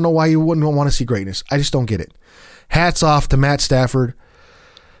 I don't know why you wouldn't want to see greatness. I just don't get it. Hats off to Matt Stafford.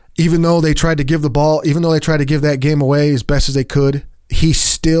 Even though they tried to give that game away as best as they could, he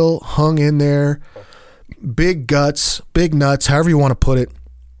still hung in there. Big guts, big nuts, however you want to put it.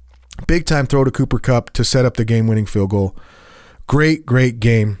 Big time throw to Cooper Kupp to set up the game-winning field goal. Great, great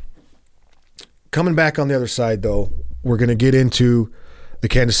game. Coming back on the other side, though, we're going to get into the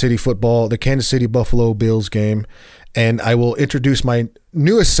Kansas City Buffalo Bills game, and I will introduce my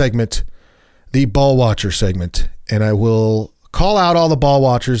newest segment, the Ball Watcher segment, and I will call out all the ball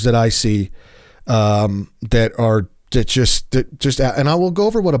watchers that I see that and I will go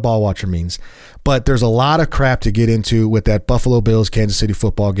over what a ball watcher means. But there's a lot of crap to get into with that Buffalo Bills Kansas City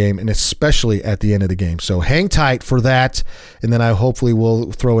football game, and especially at the end of the game. So hang tight for that, and then I hopefully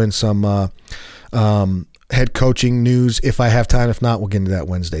will throw in some head coaching news if I have time. If not, we'll get into that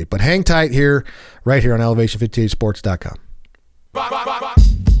Wednesday. But hang tight right here on elevation58sports.com.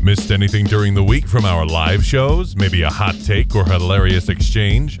 Missed anything during the week from our live shows? Maybe a hot take or hilarious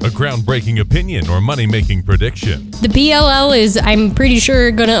exchange? A groundbreaking opinion or money-making prediction? The BLL is, I'm pretty sure,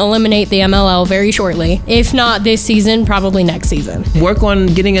 going to eliminate the MLL very shortly. If not this season, probably next season. Work on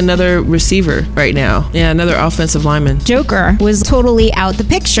getting another receiver right now. Yeah, another offensive lineman. Joker was totally out the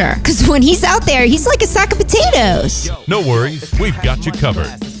picture because when he's out there, he's like a sack of potatoes. No worries. We've got you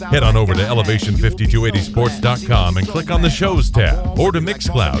covered. Head on over to elevation5280sports.com and click on the shows tab, or to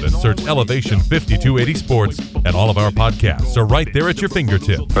Mixcloud and search Elevation 5280 Sports, and all of our podcasts are right there at your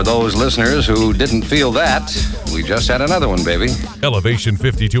fingertips. For those listeners who didn't feel that, we just had another one, baby.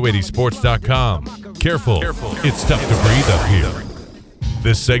 Elevation5280sports.com. Careful. It's tough to breathe up here.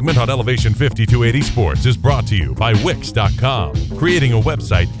 This segment on Elevation 5280 Sports is brought to you by Wix.com. Creating a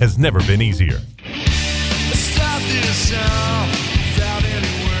website has never been easier.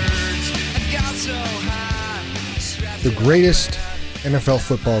 The greatest NFL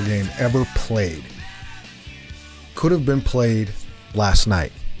football game ever played could have been played last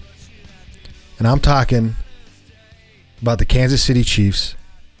night. And I'm talking about the Kansas City Chiefs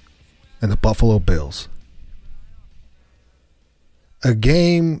and the Buffalo Bills. A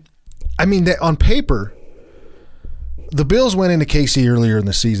game, I mean, that on paper, the Bills went into KC earlier in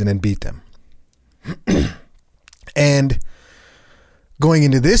the season and beat them. And going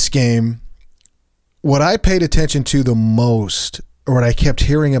into this game, what I paid attention to the most, or what I kept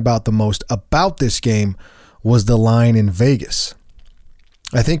hearing about the most about this game, was the line in Vegas.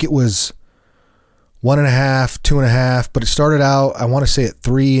 I think it was 1.5, 2.5, but it started out, I want to say at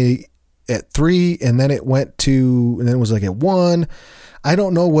three, and then it went to, and then it was like at 1. I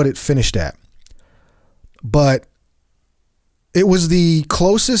don't know what it finished at, but it was the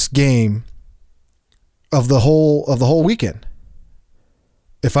closest game of the whole weekend,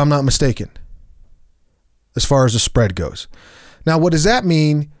 if I'm not mistaken, as far as the spread goes. Now, what does that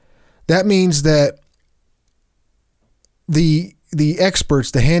mean? That means that the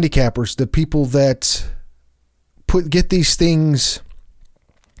experts, the handicappers, the people that get these things,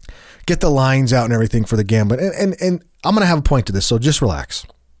 get the lines out and everything for the gambling, and I'm going to have a point to this, so just relax.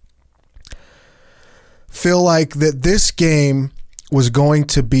 Feel like that this game was going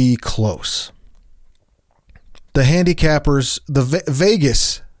to be close. The handicappers, the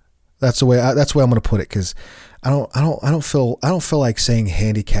Vegas, that's the way I'm going to put it, because I don't feel like saying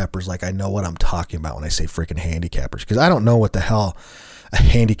handicappers like I know what I'm talking about when I say freaking handicappers, because I don't know what the hell a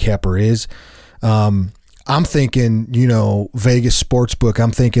handicapper is. I'm thinking, Vegas Sportsbook.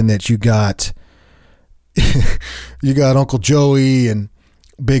 I'm thinking that you got Uncle Joey and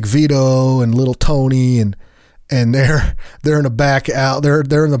Big Vito and Little Tony and they're in the back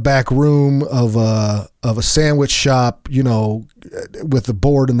they're in the back room of a sandwich shop, with the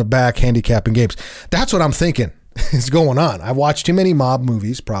board in the back handicapping games. That's what I'm thinking is going on. I've watched too many mob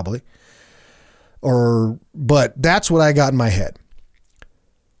movies probably, but that's what I got in my head.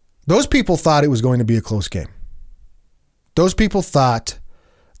 Those people thought it was going to be a close game. Those people thought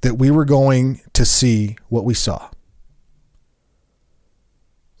that we were going to see what we saw.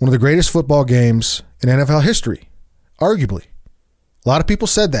 One of the greatest football games in NFL history, arguably. A lot of people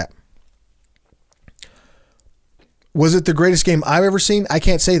said that. Was it the greatest game I've ever seen? I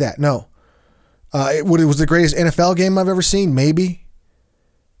can't say that, no. It was the greatest NFL game I've ever seen, maybe.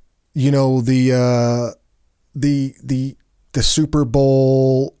 The Super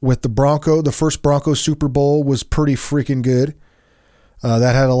Bowl with the Broncos, the first Broncos Super Bowl was pretty freaking good.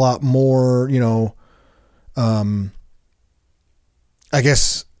 That had a lot more, I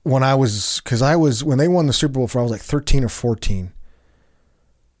guess when when they won the Super Bowl, I was like 13 or 14.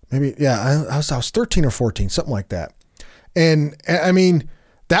 Maybe, yeah, I was 13 or 14, something like that. And I mean,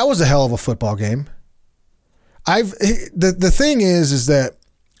 that was a hell of a football game. The thing is that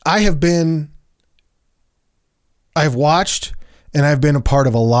I've watched and I've been a part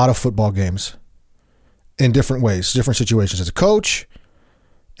of a lot of football games in different ways, different situations, as a coach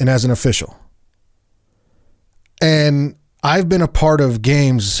and as an official. And I've been a part of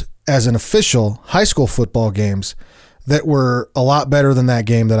games as an official, high school football games, that were a lot better than that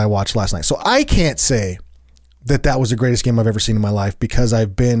game that I watched last night. So I can't say that was the greatest game I've ever seen in my life, because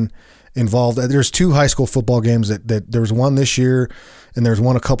I've been involved. There's 2 high school football games that there was one this year and there's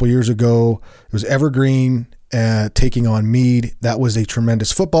one a couple years ago. It was Evergreen taking on Meade. That was a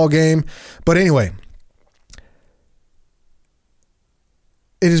tremendous football game. But anyway,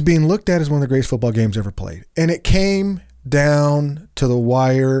 it is being looked at as one of the greatest football games ever played. And it came down to the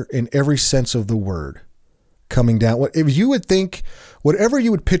wire in every sense of the word. Coming down, if you would think, whatever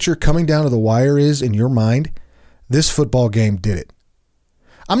you would picture coming down to the wire is in your mind, this football game did it.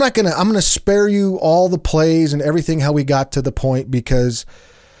 I'm gonna spare you all the plays and everything, how we got to the point, because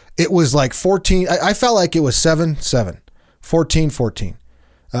it was like 14. I felt like it was 7-7, 14-14.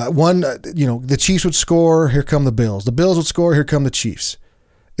 The Chiefs would score, here come the Bills. The Bills would score, here come the Chiefs.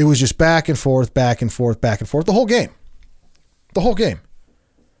 It was just back and forth, back and forth, back and forth, the whole game. The whole game.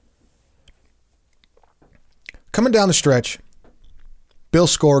 Coming down the stretch,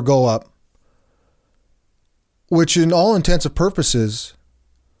 Bills score, go up, which in all intents and purposes,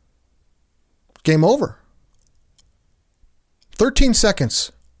 game over. 13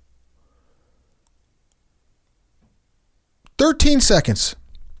 seconds. 13 seconds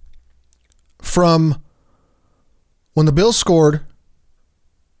from when the Bills scored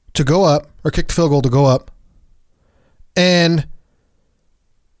to go up, or kicked the field goal to go up, and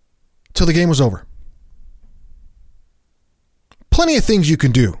till the game was over. Plenty of things you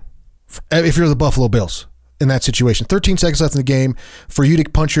can do if you're the Buffalo Bills in that situation. 13 seconds left in the game for you to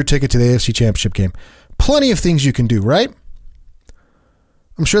punch your ticket to the AFC Championship game. Plenty of things you can do, right?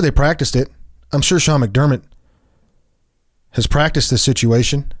 I'm sure they practiced it. I'm sure Sean McDermott has practiced this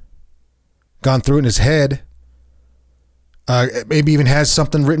situation, gone through it in his head. Maybe even has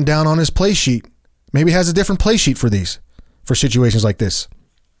something written down on his play sheet. Maybe has a different play sheet for situations like this.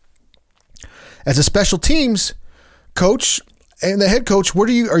 As a special teams coach and the head coach, are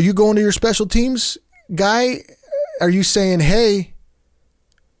you going to your special teams guy? Are you saying, hey,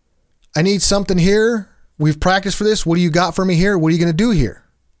 I need something here. We've practiced for this. What do you got for me here? What are you going to do here?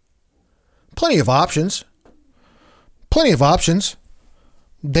 Plenty of options.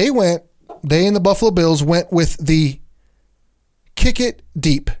 They and the Buffalo Bills went with the kick it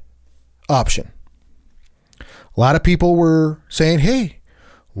deep option. A lot of people were saying, hey,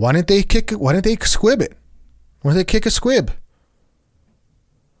 why didn't they squib it? Why didn't they kick a squib?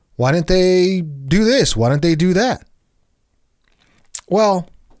 Why didn't they do this? Why didn't they do that? Well,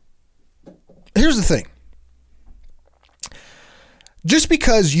 here's the thing. Just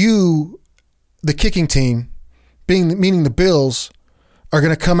because you, the kicking team, meaning the Bills, are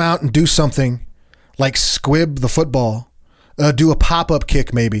going to come out and do something like squib the football, do a pop-up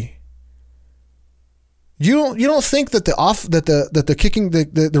kick maybe. You don't think that the kicking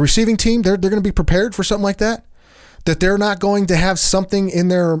the receiving team they're going to be prepared for something like that? That they're not going to have something in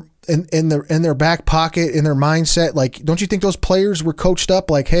their back pocket, in their mindset? Like, don't you think those players were coached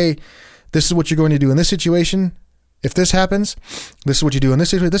up like, hey, this is what you're going to do in this situation? If this happens, this is what you do in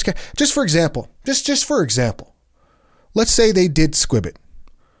this situation. This guy, just for example, let's say they did squib it.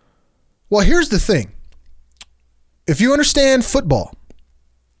 Well, here's the thing. If you understand football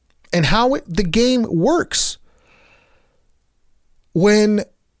and how the game works, I'm not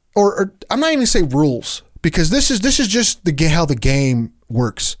even going to say rules, because this is just how the game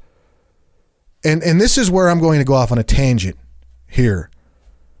works. And this is where I'm going to go off on a tangent here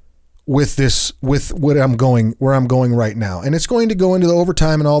with where I'm going right now. And it's going to go into the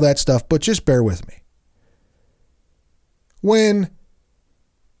overtime and all that stuff, but just bear with me. When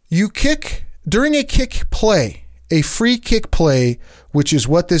you kick during a kick play, a free kick play, which is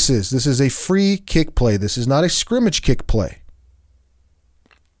what this is. This is a free kick play. This is not a scrimmage kick play.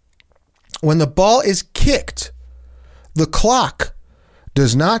 When the ball is kicked, the clock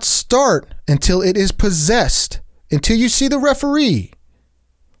does not start until it is possessed, until you see the referee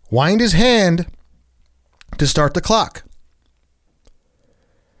wind his hand to start the clock.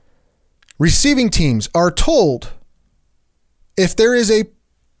 Receiving teams are told, if there is a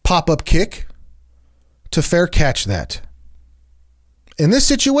pop-up kick, to fair catch that. In this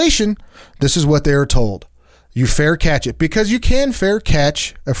situation, this is what they are told. You fair catch it, because you can fair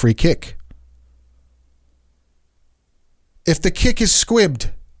catch a free kick. If the kick is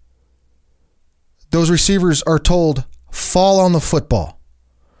squibbed, those receivers are told, fall on the football.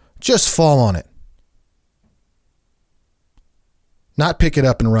 Just fall on it. Not pick it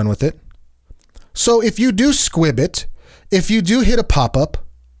up and run with it. So if you do squib it, if you do hit a pop-up,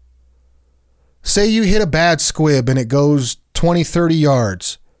 say you hit a bad squib and it goes 20, 30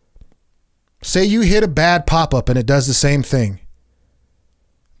 yards. Say you hit a bad pop-up and it does the same thing.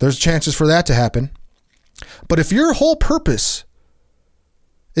 There's chances for that to happen. But if your whole purpose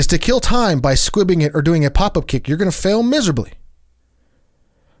is to kill time by squibbing it or doing a pop-up kick, you're going to fail miserably.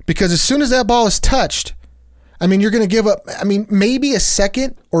 Because as soon as that ball is touched, you're going to give up, maybe a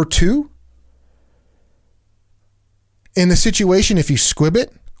second or two in the situation if you squib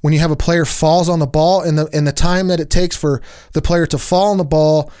it. When you have a player falls on the ball and the time that it takes for the player to fall on the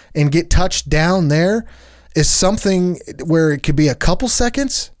ball and get touched down there is something where it could be a couple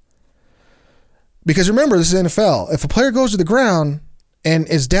seconds. Because remember, this is NFL. If a player goes to the ground and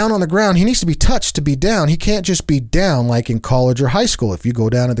is down on the ground, he needs to be touched to be down. He can't just be down like in college or high school. If you go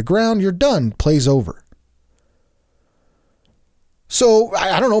down to the ground, you're done. Play's over. So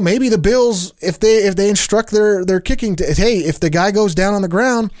I don't know, maybe the Bills, if they instruct their kicking, hey, if the guy goes down on the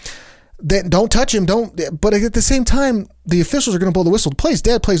ground, then don't touch him. But at the same time, the officials are going to blow the whistle. The play's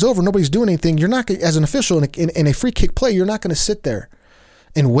dead, play's over. Nobody's doing anything. You're not, as an official in a free kick play, you're not going to sit there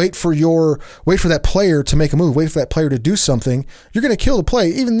and wait for that player to make a move, wait for that player to do something. You're going to kill the play,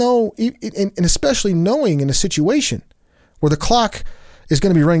 even though, and especially knowing in a situation where the clock is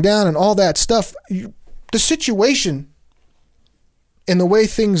going to be running down and all that stuff, the situation and the way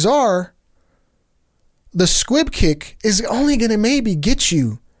things are, the squib kick is only going to maybe get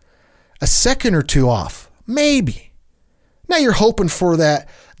you a second or two off. Maybe. Now you're hoping for that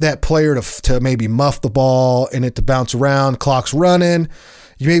player to maybe muff the ball and it to bounce around, clock's running.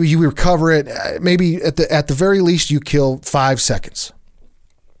 Maybe you recover it. Maybe at the very least you kill 5 seconds.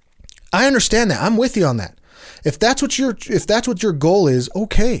 I understand that. I'm with you on that. If that's what your goal is,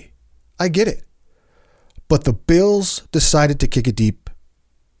 okay. I get it. But the Bills decided to kick it deep.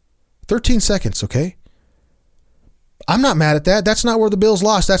 13 seconds, okay? I'm not mad at that. That's not where the Bills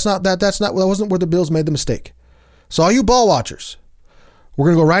lost. That wasn't where the Bills made the mistake. So all you ball watchers, we're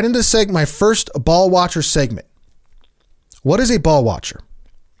going to go right into my first ball watcher segment. What is a ball watcher?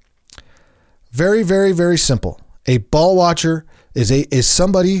 Very, very, very simple. A ball watcher is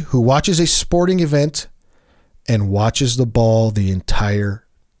somebody who watches a sporting event and watches the ball the entire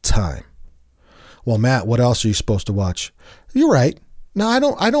time. Well, Matt, what else are you supposed to watch? You're right. No,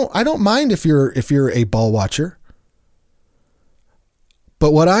 I don't mind if you're a ball watcher.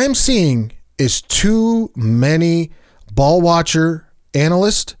 But what I'm seeing is too many ball watcher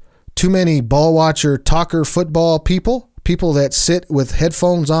analysts, too many ball watcher talker football people that sit with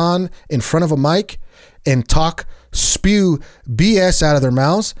headphones on in front of a mic and spew BS out of their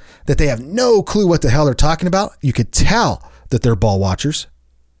mouths that they have no clue what the hell they're talking about. You could tell that they're ball watchers.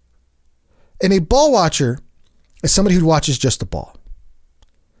 And a ball watcher is somebody who watches just the ball.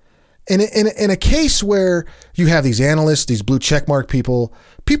 In a case where you have these analysts, these blue checkmark people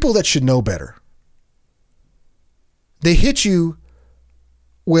that should know better, they hit you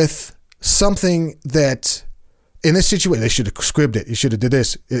with something that, in this situation, they should have scribbled it. You should have did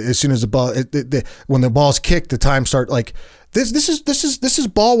this as soon as the ball, when the ball's kicked, the time start like this. This is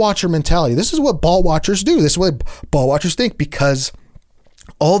ball watcher mentality. This is what ball watchers do. This is what ball watchers think, because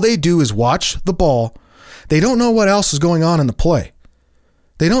all they do is watch the ball. They don't know what else is going on in the play.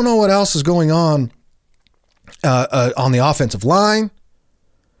 They don't know what else is going on the offensive line,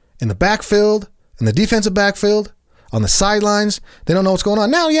 in the backfield, in the defensive backfield, on the sidelines. They don't know what's going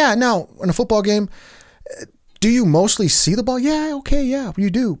on. Now, in a football game, do you mostly see the ball? Yeah, okay, yeah, you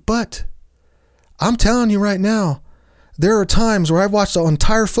do. But I'm telling you right now, there are times where I've watched the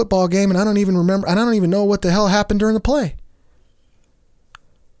entire football game and I don't even remember, and I don't even know what the hell happened during the play.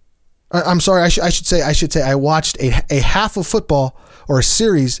 I'm sorry, I should say I watched a half of football or a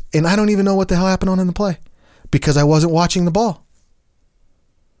series and I don't even know what the hell happened in the play because I wasn't watching the ball.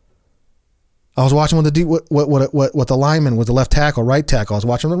 I was watching what the lineman was, the left tackle, right tackle. I was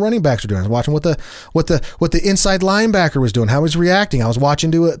watching what the running backs were doing. I was watching what the inside linebacker was doing, how he was reacting. I was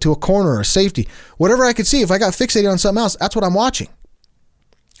watching to a corner or a safety, whatever I could see. If I got fixated on something else, that's what I'm watching.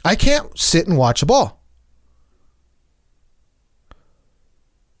 I can't sit and watch the ball.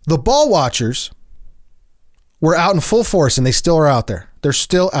 The ball watchers were out in full force, and they still are out there. They're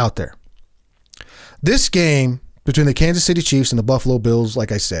still out there. This game between the Kansas City Chiefs and the Buffalo Bills,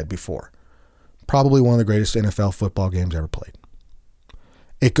 like I said before, probably one of the greatest NFL football games ever played.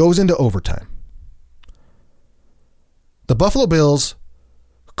 It goes into overtime. The Buffalo Bills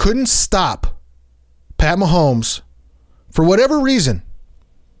couldn't stop Pat Mahomes for whatever reason.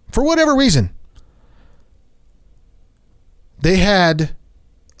 For whatever reason. They had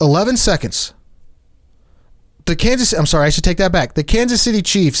 11 seconds. The Kansas City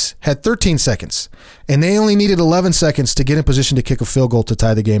Chiefs had 13 seconds, and they only needed 11 seconds to get in position to kick a field goal to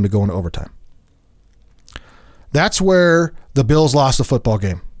tie the game to go into overtime. That's where the Bills lost the football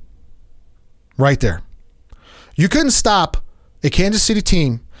game. Right there. You couldn't stop a Kansas City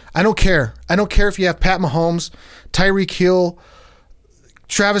team. I don't care. I don't care if you have Pat Mahomes, Tyreek Hill,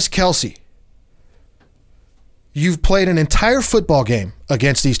 Travis Kelce. You've played an entire football game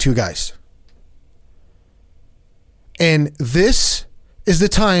against these two guys. And this is the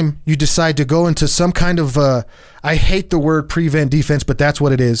time you decide to go into some kind of, I hate the word prevent defense, but that's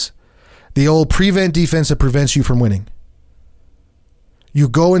what it is. The old prevent defense that prevents you from winning. You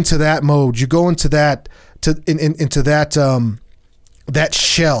go into that mode. You go into that, into that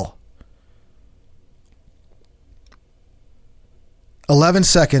shell. 11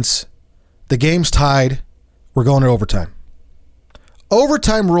 seconds. The game's tied. We're going to overtime.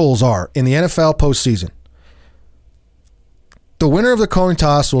 Overtime rules are, in the NFL postseason, the winner of the coin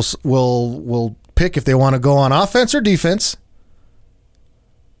toss will pick if they want to go on offense or defense.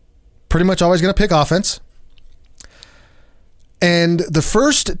 Pretty much always going to pick offense. And the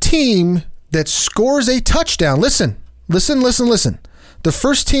first team that scores a touchdown, listen. The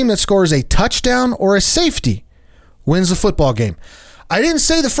first team that scores a touchdown or a safety wins the football game. I didn't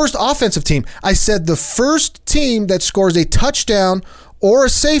say the first offensive team. I said the first team that scores a touchdown or a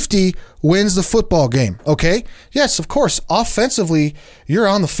safety wins the football game, okay? Yes, of course, offensively, you're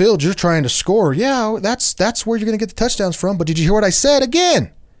on the field, you're trying to score. Yeah, that's where you're going to get the touchdowns from. But did you hear what I said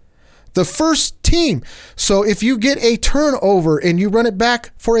again? The first team. So if you get a turnover and you run it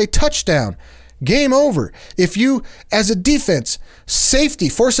back for a touchdown, game over. If you, as a defense,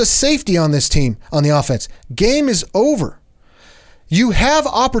 force a safety on this team, on the offense, game is over. You have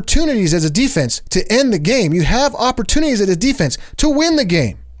opportunities as a defense to end the game. You have opportunities as a defense to win the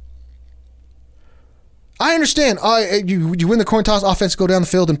game. I understand. You win the coin toss, offense go down the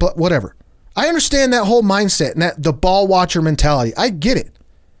field and whatever. I understand that whole mindset and the ball watcher mentality. I get it.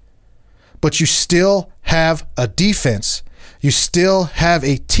 But you still have a defense. You still have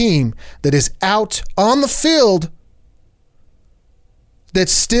a team that is out on the field that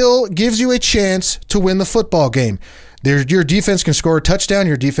still gives you a chance to win the football game. Your defense can score a touchdown.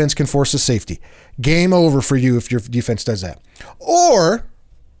 Your defense can force a safety. Game over for you if your defense does that. Or,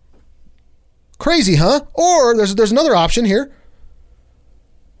 crazy, huh? Or there's another option here.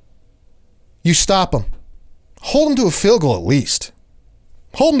 You stop them. Hold them to a field goal at least.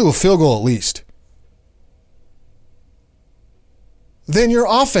 Hold them to a field goal at least. Then your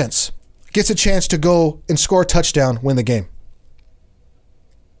offense gets a chance to go and score a touchdown, win the game.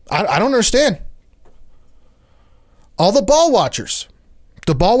 I don't understand. All the ball watchers,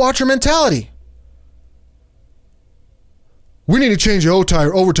 the ball watcher mentality. We need to change the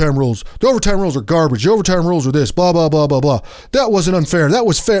overtime rules. The overtime rules are garbage. The overtime rules are this, blah, blah, blah, blah, blah. That wasn't unfair. That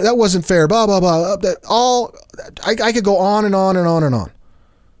was fair. That wasn't fair, blah, blah, blah. I could go on and on and on and on.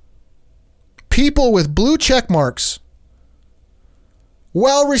 People with blue check marks,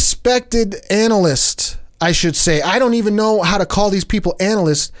 well-respected analysts, I should say. I don't even know how to call these people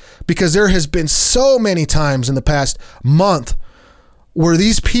analysts because there has been so many times in the past month where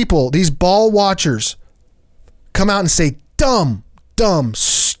these people, these ball watchers, come out and say dumb,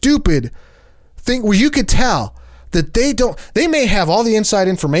 stupid thing where you could tell that they may have all the inside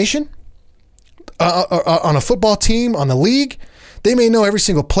information on a football team, on the league. They may know every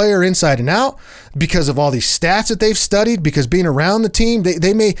single player inside and out because of all these stats that they've studied, because being around the team,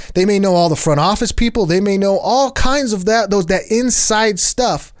 they may know all the front office people. They may know all kinds of that inside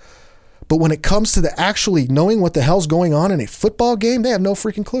stuff. But when it comes to the actually knowing what the hell's going on in a football game, they have no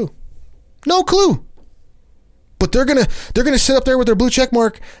freaking clue. No clue. But they're gonna sit up there with their blue check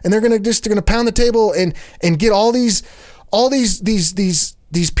mark and they're gonna pound the table and get all these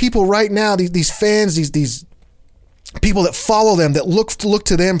people right now, these fans, these people that follow them, that look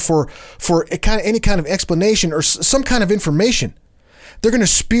to them for any kind of explanation or some kind of information. They're going to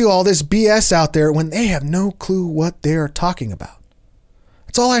spew all this BS out there when they have no clue what they're talking about.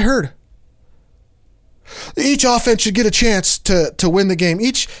 That's all I heard. Each offense should get a chance to win the game.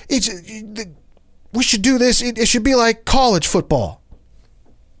 We should do this. It should be like college football.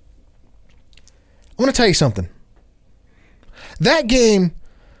 I'm going to tell you something. That game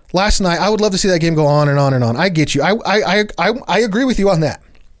last night, I would love to see that game go on and on and on. I get you. I agree with you on that.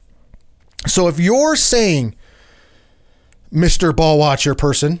 So if you're saying, Mr. Ball Watcher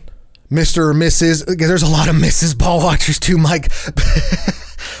person, Mr. or Mrs., there's a lot of Mrs. Ball Watchers too, Mike.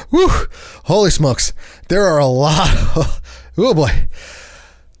 Woo, holy smokes. There are a lot of, oh boy.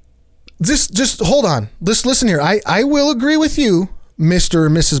 Just hold on. Just listen here. I will agree with you, Mr. or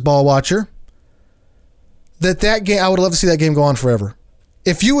Mrs. Ball Watcher, that game, I would love to see that game go on forever.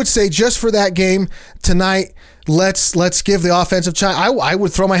 If you would say just for that game tonight, let's give the offensive chance, I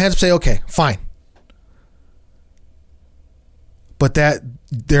would throw my hands up and say, okay, fine. But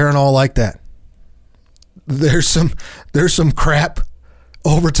they're not all like that. There's some crap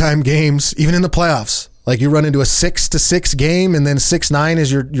overtime games, even in the playoffs. Like you run into a 6-6 game and then 6-9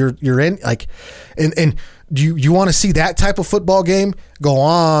 is your end. Like, and do you want to see that type of football game go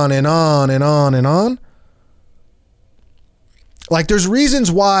on and on and on and on? Like, there's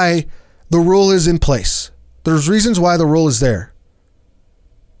reasons why the rule is in place. There's reasons why the rule is there.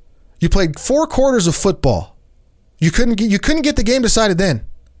 You played 4 quarters of football. You couldn't get the game decided then.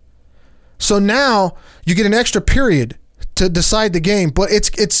 So now you get an extra period to decide the game. But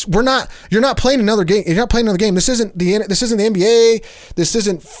you're not playing another game. You're not playing another game. This isn't the NBA. This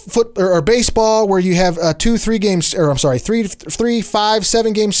isn't foot or baseball where you have 3, 5,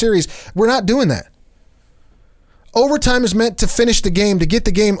 7 game series. We're not doing that. Overtime is meant to finish the game, to get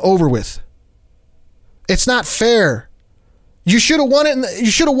the game over with. It's not fair. You should have won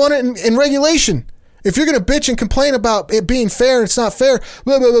it in regulation. If you're going to bitch and complain about it being fair and it's not fair,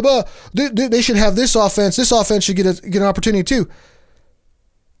 blah, blah, blah, blah, they should have this offense. This offense should get an opportunity too.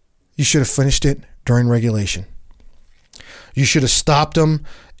 You should have finished it during regulation. You should have stopped them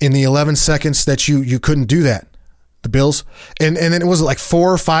in the 11 seconds that you couldn't do that. The Bills. And then it was like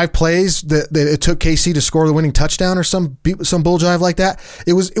 4 or 5 plays that it took KC to score the winning touchdown or some bull jive like that.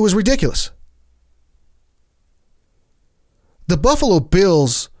 It was ridiculous. The Buffalo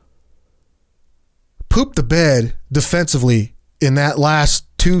Bills pooped the bed defensively in that last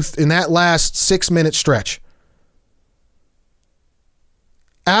 6-minute stretch.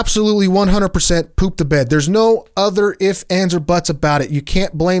 Absolutely 100% pooped the bed. There's no other ifs, ands, or buts about it. You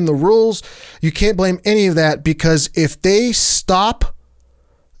can't blame the rules. You can't blame any of that, because if they stop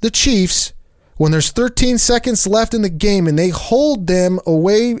the Chiefs when there's 13 seconds left in the game and they hold them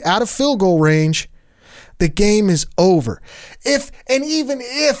away out of field goal range, the game is over. Even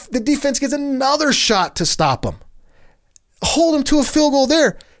if the defense gets another shot to stop them, hold them to a field goal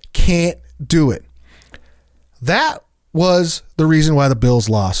there. Can't do it. That was the reason why the Bills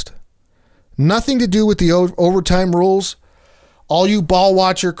lost. Nothing to do with the overtime rules. All you ball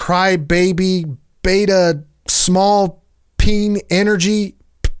watcher, crybaby, beta, small peen energy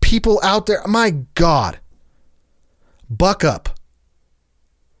people out there, my God, buck up.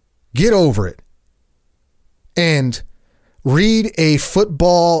 Get over it. And read a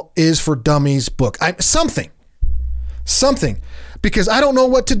Football is for Dummies book. Something. Because I don't know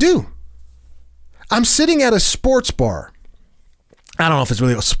what to do. I'm sitting at a sports bar. I don't know if it's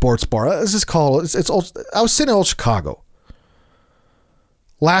really a sports bar. Let's just call it. It's old, I was sitting in Old Chicago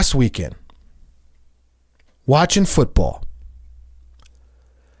last weekend watching football.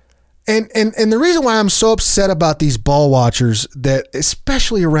 And the reason why I'm so upset about these ball watchers, that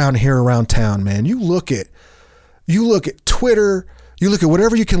especially around here around town, man, you look at Twitter, you look at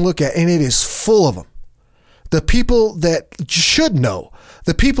whatever you can look at, and it is full of them. The people that should know,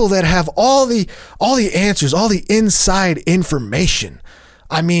 the people that have all the answers, all the inside information.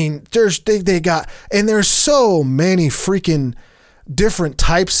 I mean, there's so many freaking different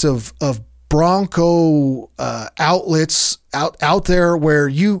types of Bronco outlets out there where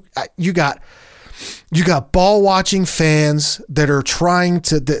you got ball watching fans that are trying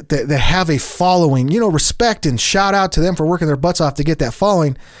to that have a following, respect and shout out to them for working their butts off to get that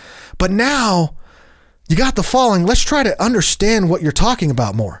following. But now you got the following. Let's try to understand what you're talking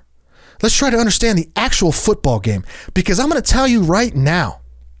about more. Let's try to understand the actual football game, because I'm going to tell you right now,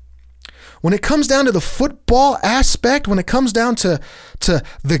 when it comes down to the football aspect, when it comes down to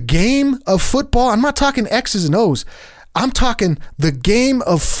the game of football, I'm not talking X's and O's. I'm talking the game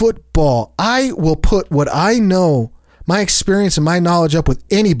of football. I will put what I know, my experience and my knowledge up with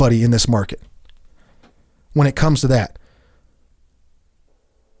anybody in this market. When it comes to that,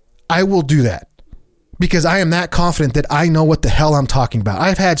 I will do that because I am that confident that I know what the hell I'm talking about.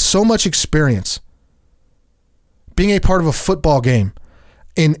 I've had so much experience being a part of a football game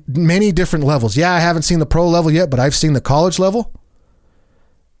in many different levels. Yeah, I haven't seen the pro level yet, but I've seen the college level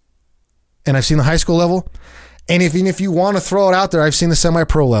and I've seen the high school level. And even if you want to throw it out there, I've seen the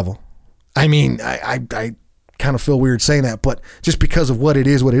semi-pro level. I mean, I kind of feel weird saying that, but just because of what it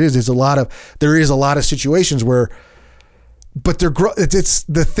is, there is a lot of situations where, but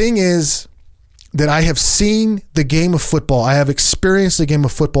the thing is that I have seen the game of football. I have experienced the game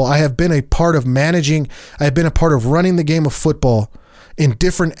of football. I have been a part of managing. I have been a part of running the game of football in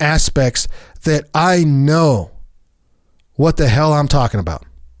different aspects that I know what the hell I'm talking about.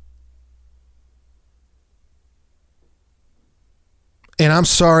 And I'm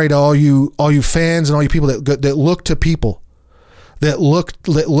sorry to all you fans and all you people that look to people, that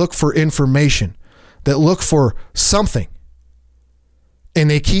look for information, that look for something,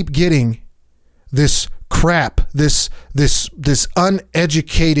 and they keep getting this crap, this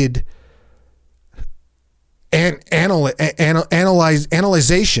uneducated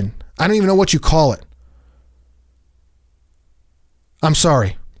analyzation. I don't even know what you call it. I'm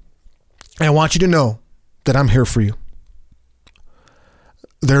sorry. I want you to know that I'm here for you.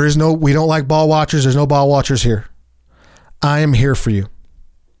 We don't like ball watchers. There's no ball watchers here. I am here for you.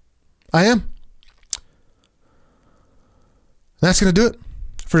 I am. That's going to do it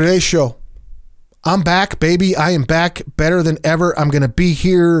for today's show. I'm back, baby. I am back better than ever. I'm going to be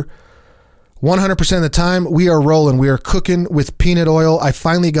here 100% of the time. We are rolling. We are cooking with peanut oil. I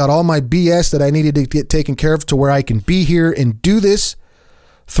finally got all my BS that I needed to get taken care of to where I can be here and do this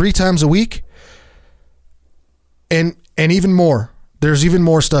 3 times a week. And even more. There's even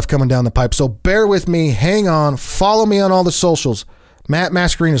more stuff coming down the pipe. So bear with me. Hang on. Follow me on all the socials. Matt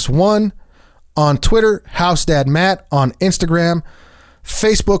Mascarenas1 on Twitter. House Dad Matt on Instagram.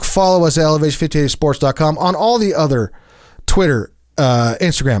 Facebook. Follow us at elevation58sports.com. On all the other Twitter,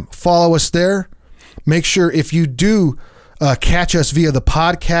 Instagram. Follow us there. Make sure if you do catch us via the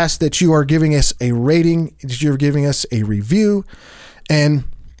podcast that you are giving us a rating, that you're giving us a review, and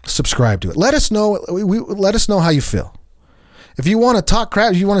subscribe to it. Let us know. Let us know how you feel. If you want to talk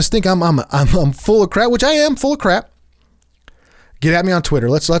crap, if you want to think I'm full of crap, which I am full of crap, get at me on Twitter.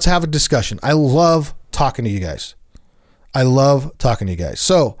 Let's have a discussion. I love talking to you guys.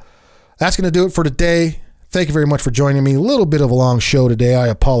 So that's going to do it for today. Thank you very much for joining me. A little bit of a long show today. I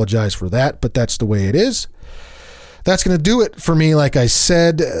apologize for that, but that's the way it is. That's going to do it for me. Like I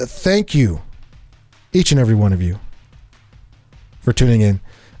said, thank you, each and every one of you, for tuning in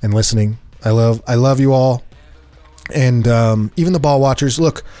and listening. I love you all. And even the ball watchers,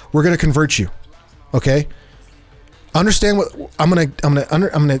 look, we're going to convert you, okay? Understand what I'm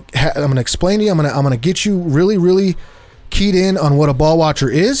gonna explain to you. I'm gonna get you really, really keyed in on what a ball watcher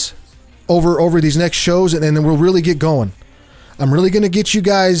is over these next shows, and then we'll really get going. I'm really gonna get you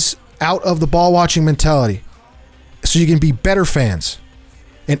guys out of the ball watching mentality, so you can be better fans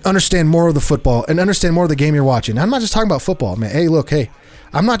and understand more of the football and understand more of the game you're watching. Now, I'm not just talking about football, man. Hey,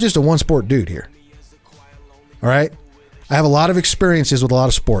 I'm not just a one sport dude here. All right, I have a lot of experiences with a lot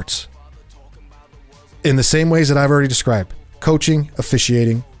of sports. In the same ways that I've already described. Coaching,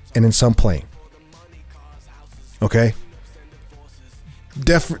 officiating, and in some playing. Okay?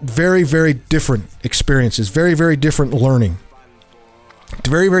 Very, very different experiences. Very, very different learning.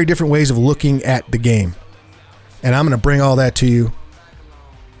 Very, very different ways of looking at the game. And I'm going to bring all that to you.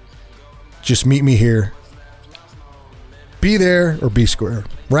 Just meet me here. Be there or be square.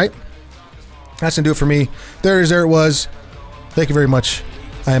 Right? That's going to do it for me. There it was. Thank you very much.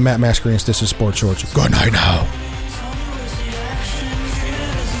 I am Matt Mascarenes. This is Sports Shorts. Good night now.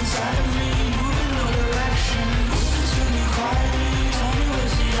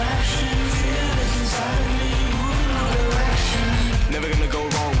 Never gonna go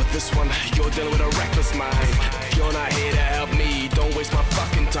wrong with this one. You're dealing with a reckless mind. You're not here to help me. Don't waste my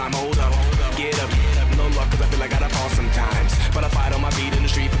fucking time. Hold up. Get up. No luck, cause I feel like I gotta pause sometimes. But I fight on my feet in the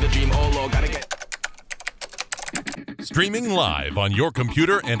street for the dream. Oh Lord, gotta get. Streaming live on your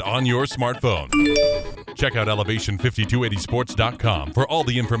computer and on your smartphone. Check out elevation5280sports.com for all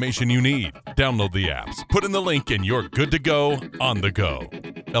the information you need. Download the apps, put in the link, and you're good to go on the go.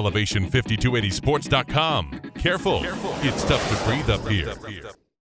 Elevation5280sports.com. Careful. It's tough to breathe up here.